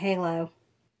getting a halo.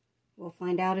 We'll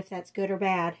find out if that's good or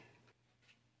bad.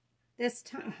 This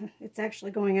time, it's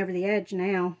actually going over the edge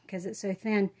now because it's so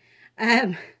thin.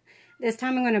 This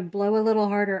time I'm going to blow a little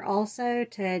harder also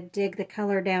to dig the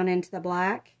color down into the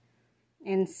black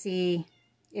and see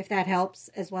if that helps,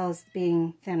 as well as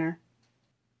being thinner.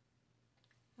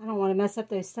 I don't want to mess up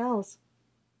those cells.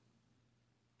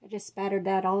 I just spattered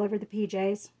that all over the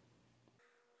PJs.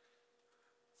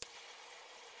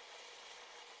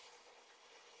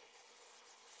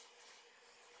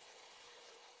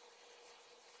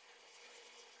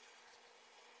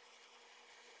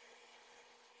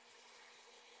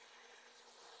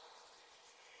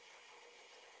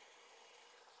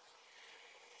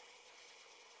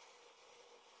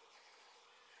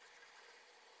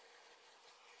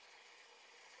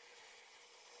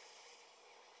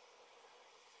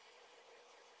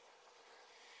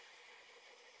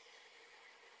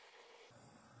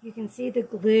 You can see the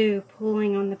glue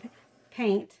pooling on the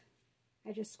paint.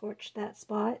 I just scorched that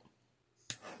spot.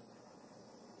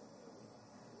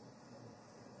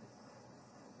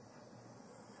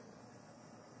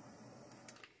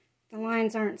 The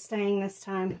lines aren't staying this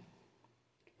time.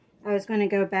 I was going to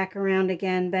go back around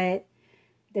again, but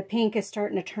the pink is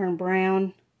starting to turn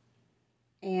brown,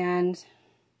 and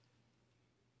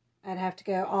I'd have to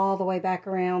go all the way back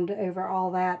around over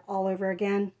all that all over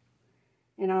again.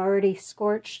 And I already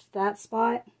scorched that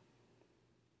spot.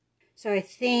 So I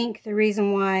think the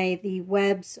reason why the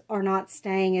webs are not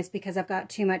staying is because I've got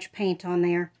too much paint on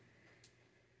there.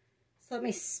 So let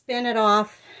me spin it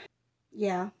off.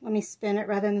 Yeah, let me spin it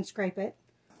rather than scrape it.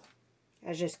 I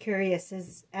was just curious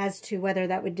as to whether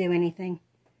that would do anything.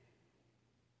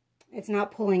 It's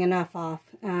not pulling enough off.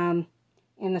 And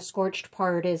the scorched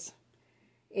part is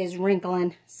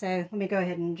wrinkling. So let me go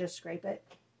ahead and just scrape it.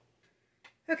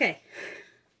 Okay,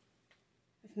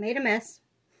 I've made a mess.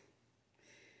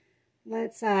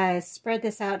 Let's spread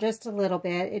this out just a little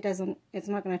bit. It's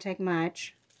not going to take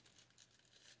much.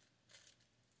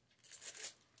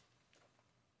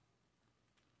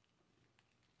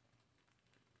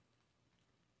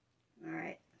 All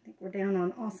right, I think we're down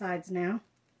on all sides now.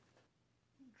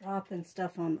 Dropping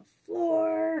stuff on the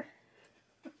floor.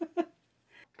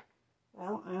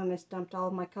 Well, I almost dumped all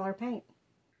of my color paint.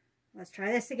 Let's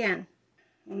try this again.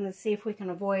 And let's see if we can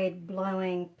avoid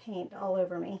blowing paint all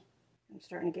over me. I'm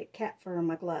starting to get cat fur on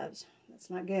my gloves.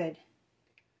 That's not good.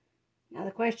 Now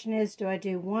the question is, do I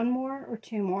do one more or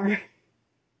two more?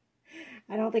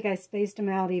 I don't think I spaced them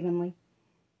out evenly.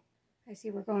 I see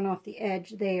we're going off the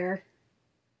edge there.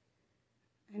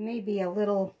 I may be a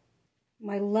little,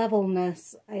 my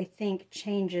levelness, I think,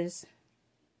 changes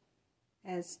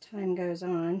as time goes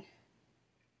on.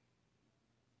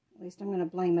 At least I'm going to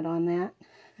blame it on that.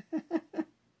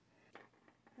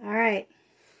 All right,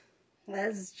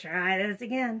 let's try this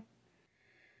again.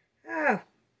 Oh,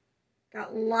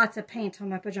 got lots of paint on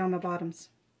my pajama bottoms.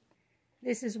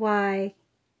 This is why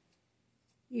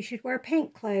you should wear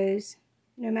paint clothes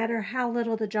no matter how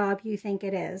little the job you think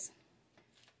it is.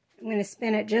 I'm going to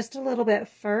spin it just a little bit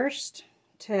first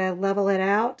to level it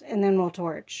out, and then we'll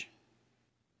torch.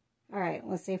 All right,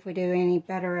 let's see if we do any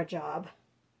better a job.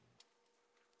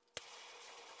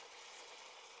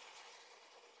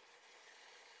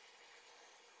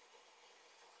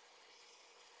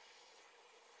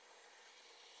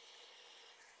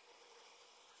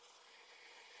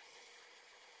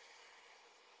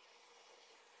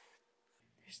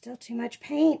 There's still too much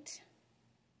paint.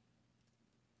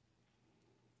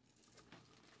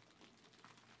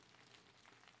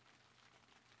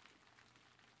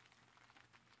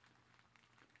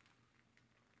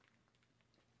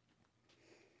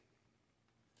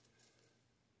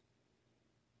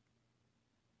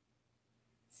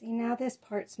 See, now this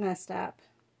part's messed up.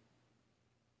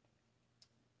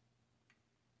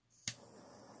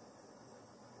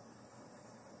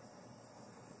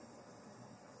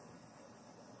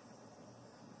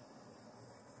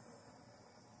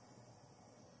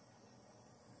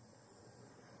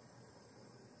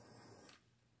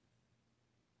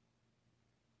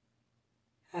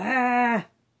 Ah!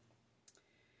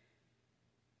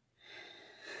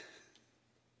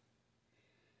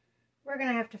 We're going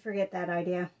to have to forget that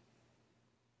idea.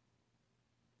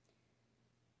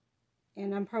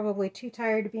 And I'm probably too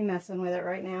tired to be messing with it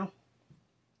right now.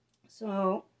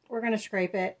 So we're going to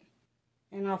scrape it,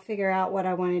 and I'll figure out what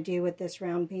I want to do with this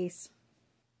round piece.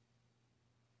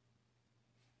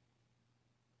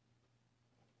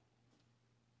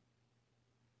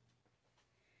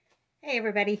 Hey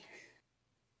everybody,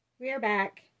 we are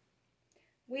back.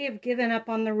 We have given up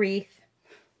on the wreath,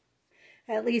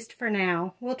 at least for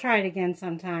now. We'll try it again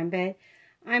sometime, but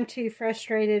I'm too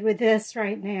frustrated with this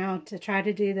right now to try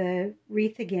to do the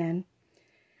wreath again.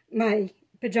 My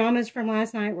pajamas from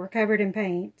last night were covered in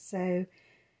paint, so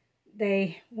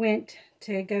they went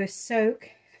to go soak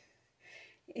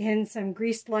in some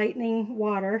greased lightning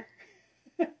water.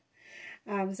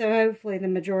 So hopefully the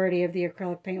majority of the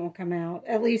acrylic paint will come out,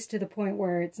 at least to the point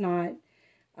where it's not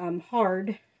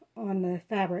hard on the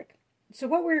fabric. So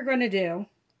what we're going to do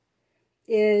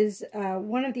is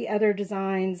one of the other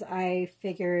designs I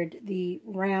figured the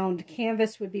round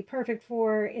canvas would be perfect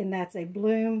for, and that's a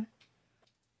bloom.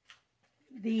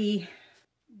 The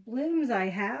blooms I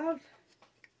have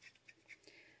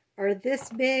are this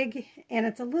big, and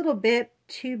it's a little bit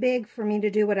too big for me to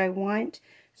do what I want.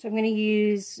 So I'm going to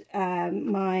use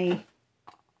my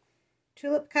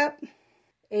tulip cup.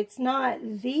 It's not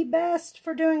the best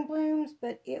for doing blooms,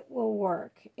 but it will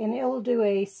work. And it'll do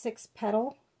a 6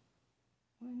 petal.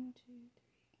 1, 2, 3,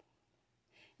 4.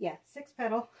 Yeah, 6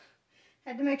 petal.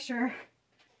 Had to make sure.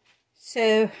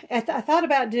 So I thought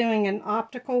about doing an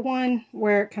optical one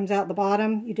where it comes out the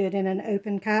bottom. You do it in an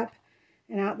open cup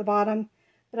and out the bottom.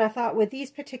 But I thought with these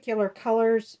particular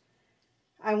colors,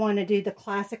 I want to do the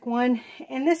classic one.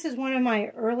 And this is one of my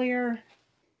earlier,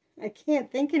 I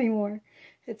can't think anymore.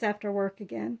 It's after work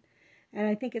again. And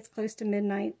I think it's close to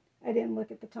midnight. I didn't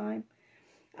look at the time.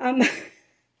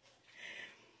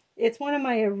 It's one of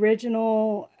my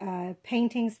original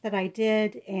paintings that I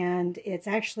did, and it's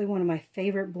actually one of my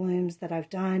favorite blooms that I've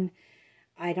done.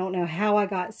 I don't know how I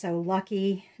got so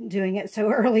lucky doing it so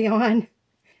early on,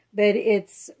 but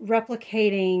it's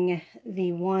replicating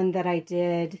the one that I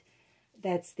did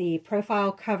that's the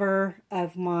profile cover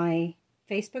of my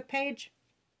Facebook page.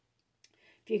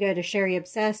 If you go to Sherry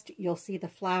Obsessed, you'll see the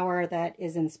flower that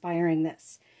is inspiring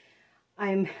this.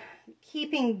 I'm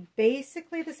keeping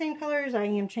basically the same colors. I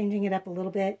am changing it up a little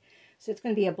bit. So it's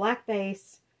going to be a black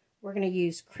base. We're going to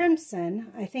use crimson.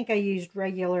 I think I used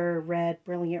regular red,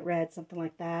 brilliant red, something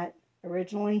like that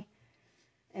originally.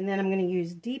 And then I'm going to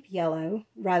use deep yellow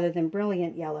rather than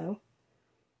brilliant yellow.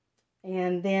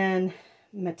 And then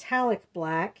metallic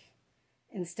black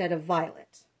instead of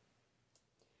violet.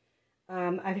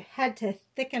 I've had to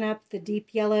thicken up the deep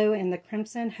yellow and the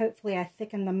crimson. Hopefully I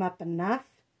thicken them up enough.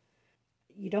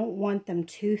 You don't want them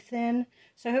too thin.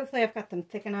 So hopefully I've got them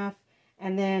thick enough.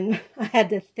 And then I had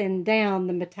to thin down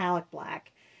the metallic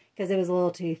black because it was a little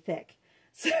too thick.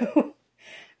 So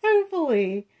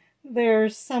hopefully they're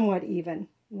somewhat even.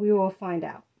 We will find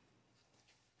out.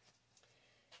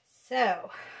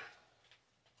 So,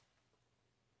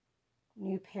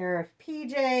 new pair of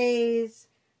PJs.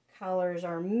 Colors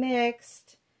are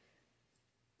mixed.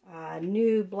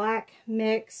 New black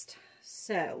mixed.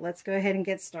 So let's go ahead and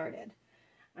get started.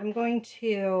 I'm going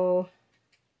to,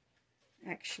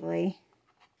 actually,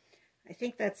 I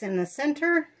think that's in the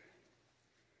center.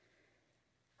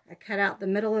 I cut out the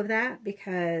middle of that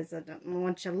because I don't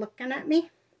want you looking at me.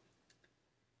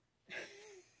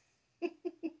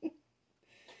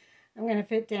 I'm going to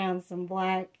put down some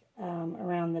black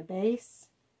around the base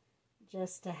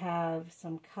just to have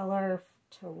some color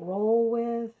to roll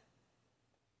with.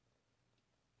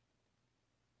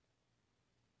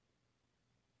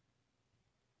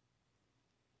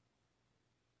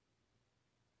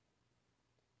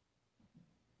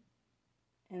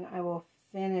 And I will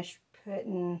finish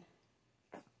putting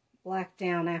black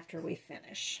down after we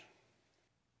finish.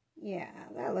 Yeah,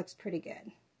 that looks pretty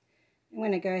good. I'm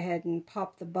going to go ahead and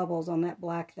pop the bubbles on that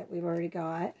black that we've already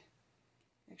got.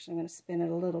 Actually, I'm going to spin it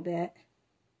a little bit.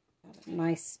 Got a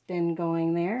nice spin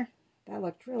going there. That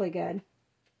looked really good.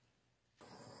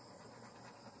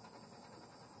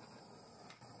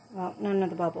 Well, none of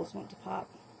the bubbles want to pop.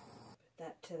 Put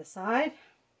that to the side.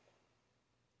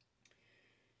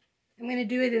 I'm going to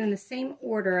do it in the same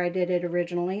order I did it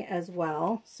originally as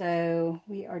well. So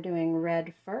we are doing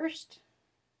red first.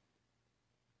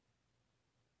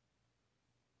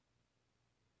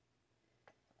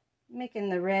 Making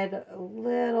the red a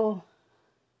little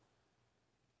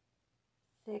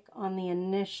thick on the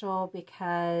initial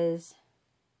because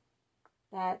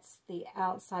that's the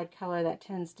outside color that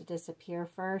tends to disappear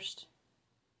first.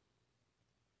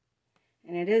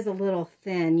 And it is a little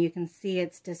thin. You can see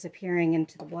it's disappearing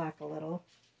into the black a little.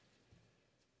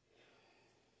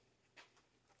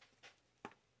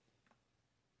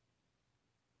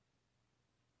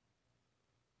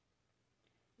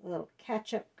 A little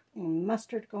ketchup and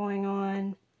mustard going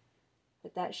on,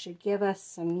 but that should give us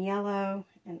some yellow.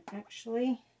 And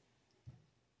actually,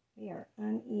 we are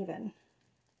uneven.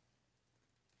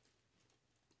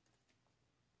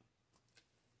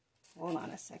 Hold on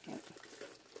a second.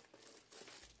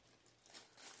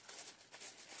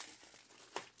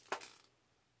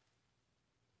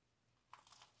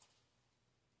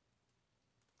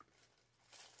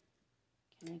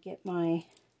 Can I get my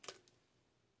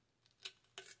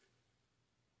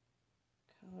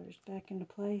colors back into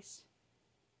place?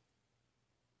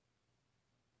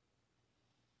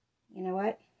 You know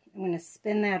what? I'm going to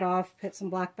spin that off, put some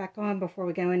black back on before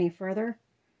we go any further,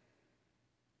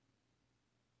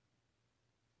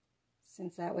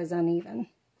 since that was uneven.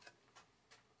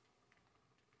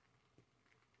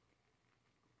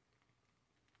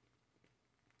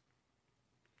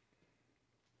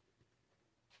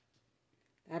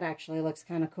 That actually looks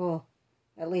kind of cool,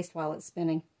 at least while it's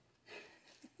spinning.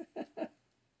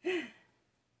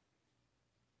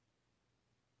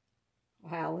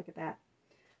 Wow, look at that.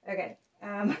 Okay,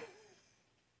 it's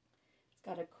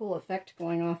got a cool effect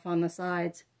going off on the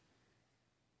sides.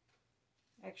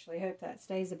 Actually, hope that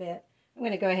stays a bit. I'm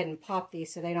going to go ahead and pop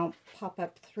these so they don't pop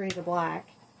up through the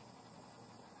black.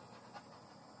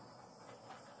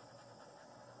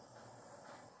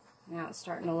 Now it's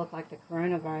starting to look like the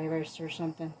coronavirus or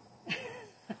something.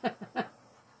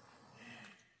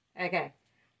 Okay,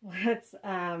 let's,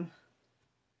 I'm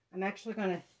actually going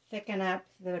to thicken up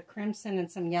the crimson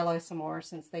and some yellow some more,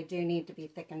 since they do need to be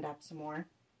thickened up some more.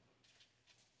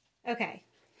 Okay.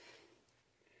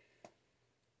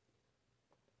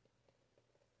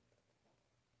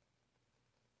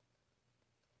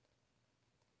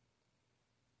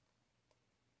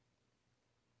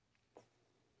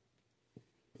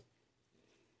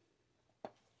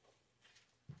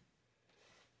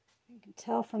 You can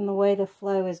tell from the way the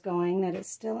flow is going that it's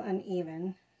still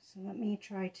uneven. So let me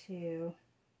try to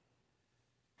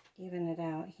even it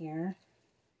out here.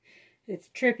 It's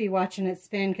trippy watching it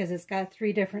spin because it's got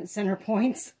 3 different center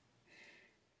points.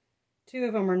 2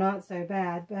 of them are not so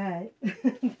bad, but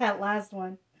that last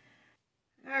one.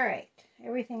 Alright,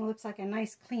 everything looks looks like a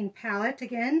nice clean palette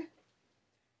again.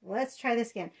 Let's try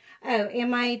this again. Oh, and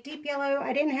my deep yellow,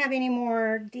 I didn't have any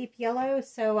more deep yellow,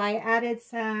 so I added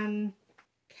some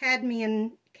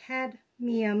cadmium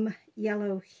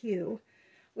yellow hue,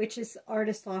 which is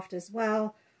Artist Loft as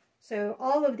well. So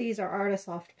all of these are Artist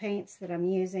Loft paints that I'm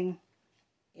using,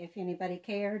 if anybody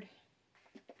cared.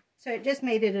 So it just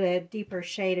made it a deeper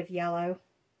shade of yellow,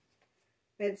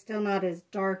 but it's still not as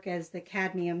dark as the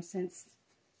cadmium since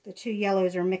the two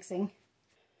yellows are mixing.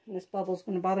 And this bubble's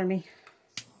going to bother me.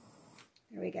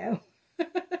 There we go. I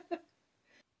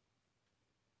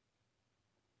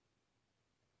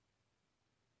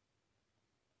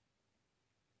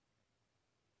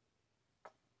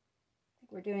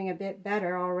think we're doing a bit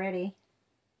better already.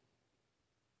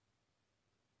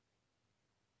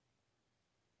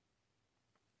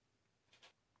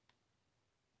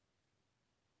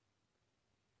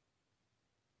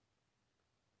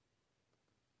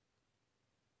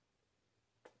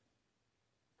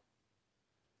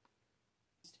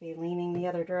 To be leaning the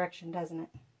other direction, doesn't it?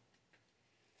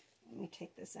 Let me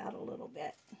take this out a little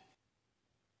bit.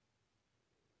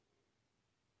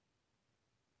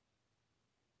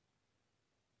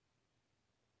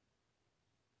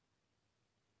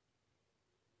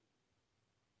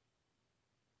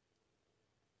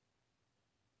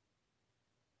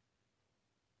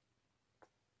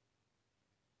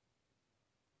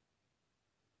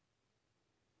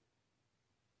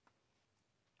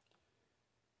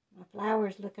 My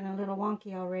flower's looking a little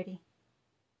wonky already.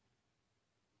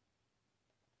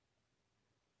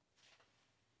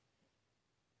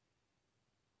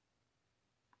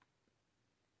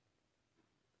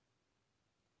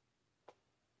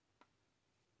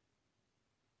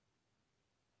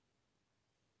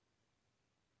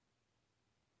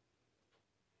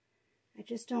 I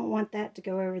just don't want that to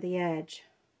go over the edge,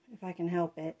 if I can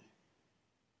help it.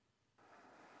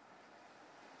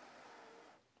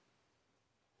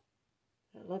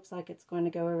 It looks like it's going to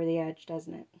go over the edge,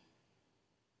 doesn't it?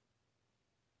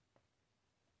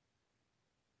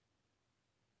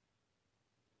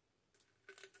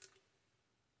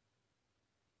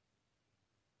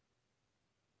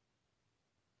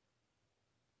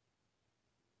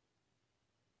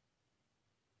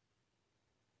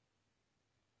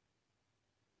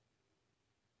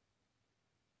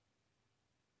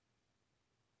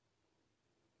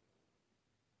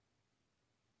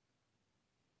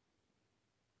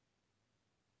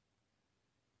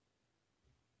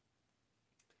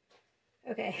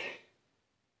 Okay,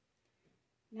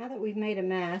 now that we've made a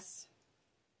mess,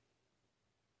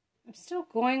 I'm still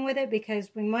going with it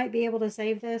because we might be able to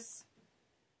save this.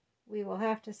 We will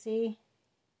have to see.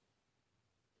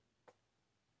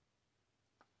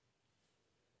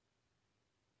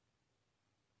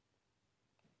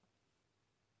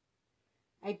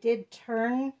 I did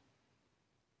turn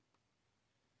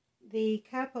the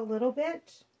cup a little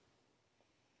bit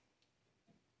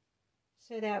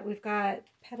so that we've got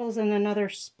petals in another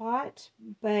spot,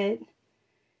 but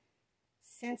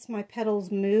since my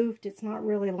petals moved, it's not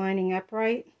really lining up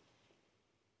right.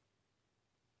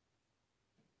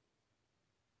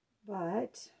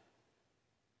 But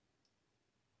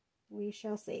we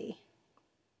shall see.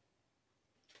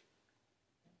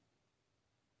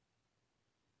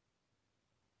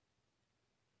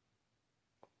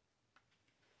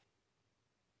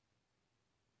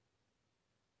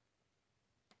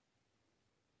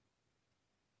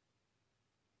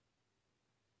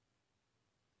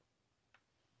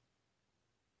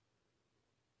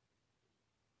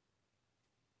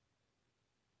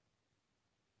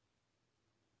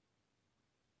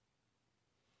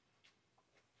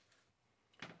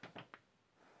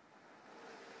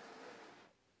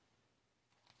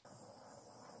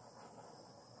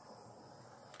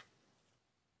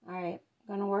 Alright,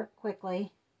 I'm going to work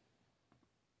quickly.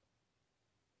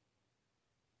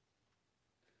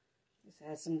 This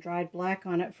has some dried black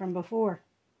on it from before.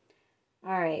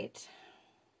 Alright.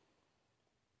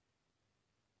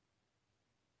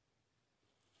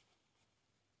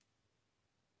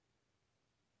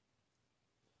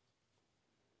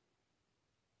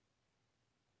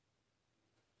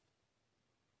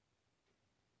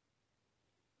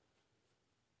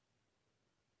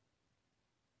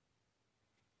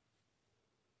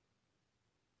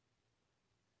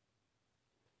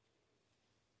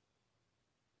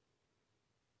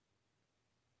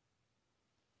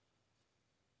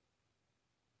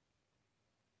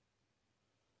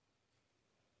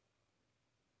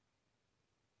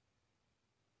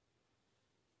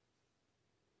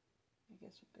 I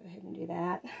guess we'll go ahead and do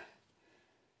that.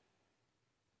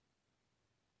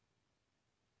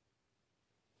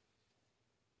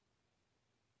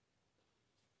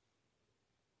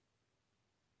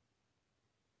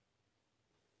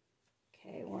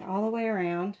 Okay, we're all the way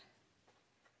around.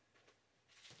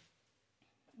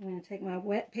 I'm going to take my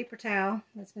wet paper towel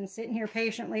that's been sitting here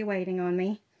patiently waiting on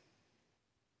me.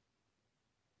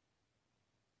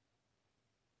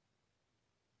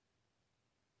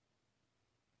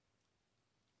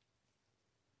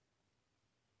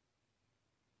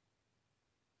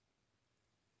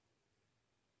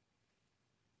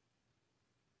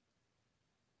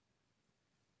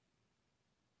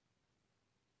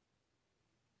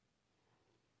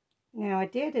 Now I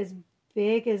did as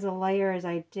big as a layer as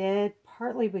I did,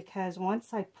 partly because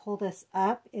once I pull this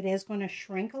up, it is going to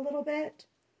shrink a little bit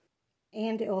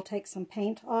and it will take some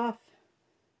paint off.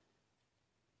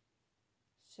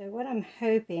 So what I'm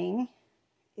hoping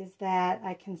is that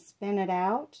I can spin it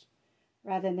out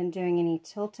rather than doing any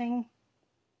tilting,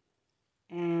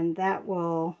 and that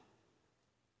will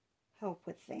help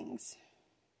with things.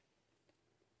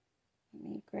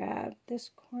 Let me grab this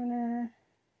corner.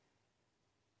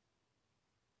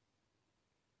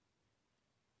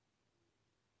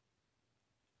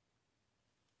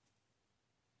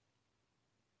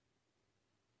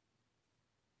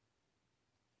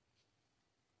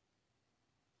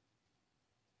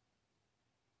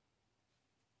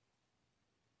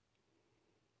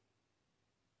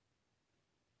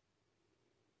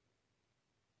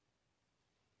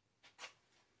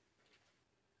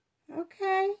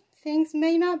 Okay, things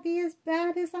may not be as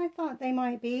bad as I thought they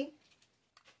might be.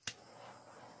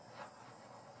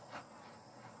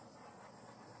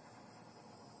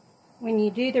 When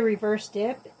you do the reverse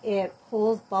dip, it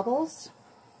pulls bubbles,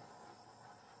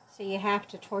 so you have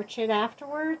to torch it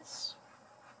afterwards.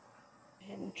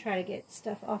 And try to get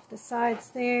stuff off the sides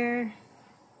there.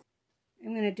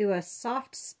 I'm going to do a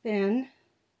soft spin.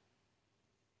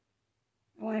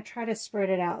 I want to try to spread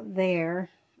it out there.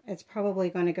 It's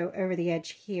probably going to go over the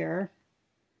edge here.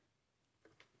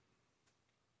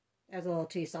 That was a little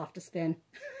too soft to spin.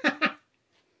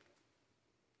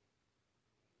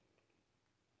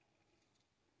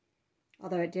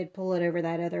 Although it did pull it over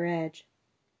that other edge.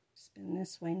 Spin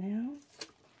this way now.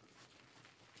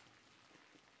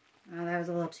 Oh, that was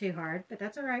a little too hard, but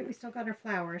that's alright. We still got our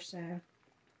flower, so. And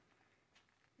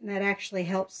that actually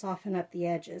helps soften up the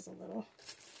edges a little.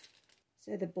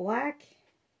 So the black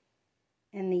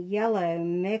and the yellow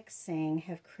mixing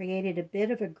have created a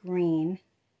bit of a green.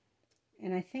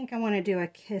 And I think I want to do a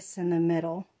kiss in the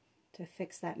middle to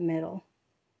fix that middle.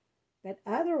 But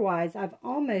otherwise, I've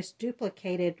almost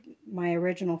duplicated my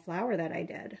original flower that I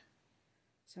did.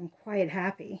 So I'm quite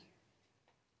happy.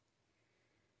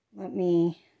 Let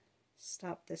me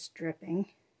stop this dripping.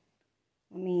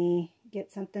 Let me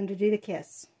get something to do the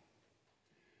kiss.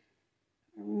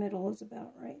 Our middle is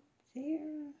about right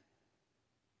there.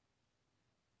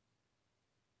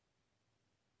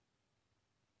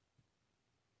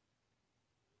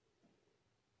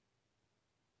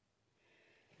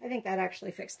 I think that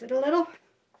actually fixed it a little.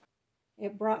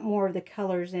 It brought more of the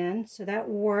colors in, so that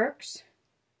works.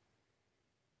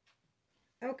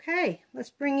 Okay,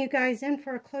 let's bring you guys in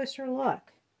for a closer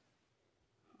look.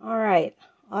 All right,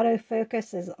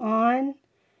 autofocus is on.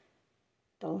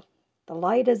 The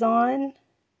light is on.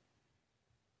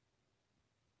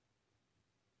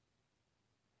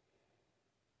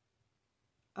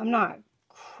 I'm not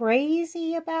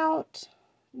crazy about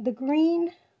the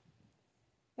green,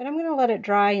 but I'm going to let it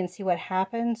dry and see what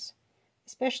happens,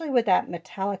 especially with that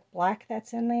metallic black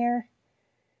that's in there,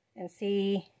 and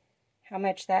see how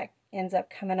much that ends up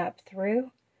coming up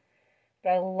through. But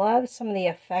I love some of the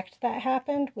effect that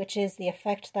happened, which is the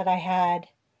effect that I had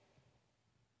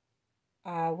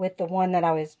with the one that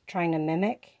I was trying to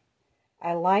mimic.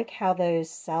 I like how those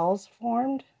cells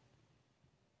formed.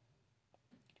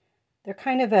 They're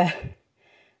kind of a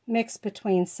mix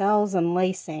between cells and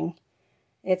lacing.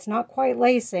 It's not quite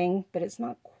lacing, but it's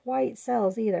not quite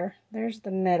cells either. There's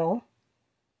the middle.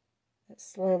 It's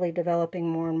slowly developing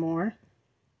more and more.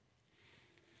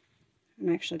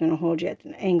 I'm actually going to hold you at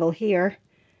an angle here.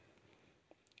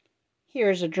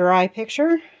 Here's a dry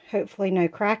picture. Hopefully no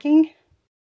cracking.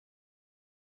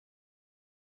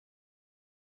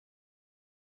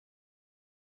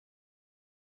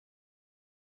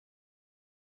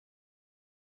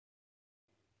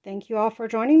 Thank you all for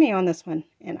joining me on this one,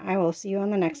 and I will see you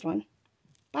on the next one.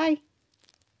 Bye.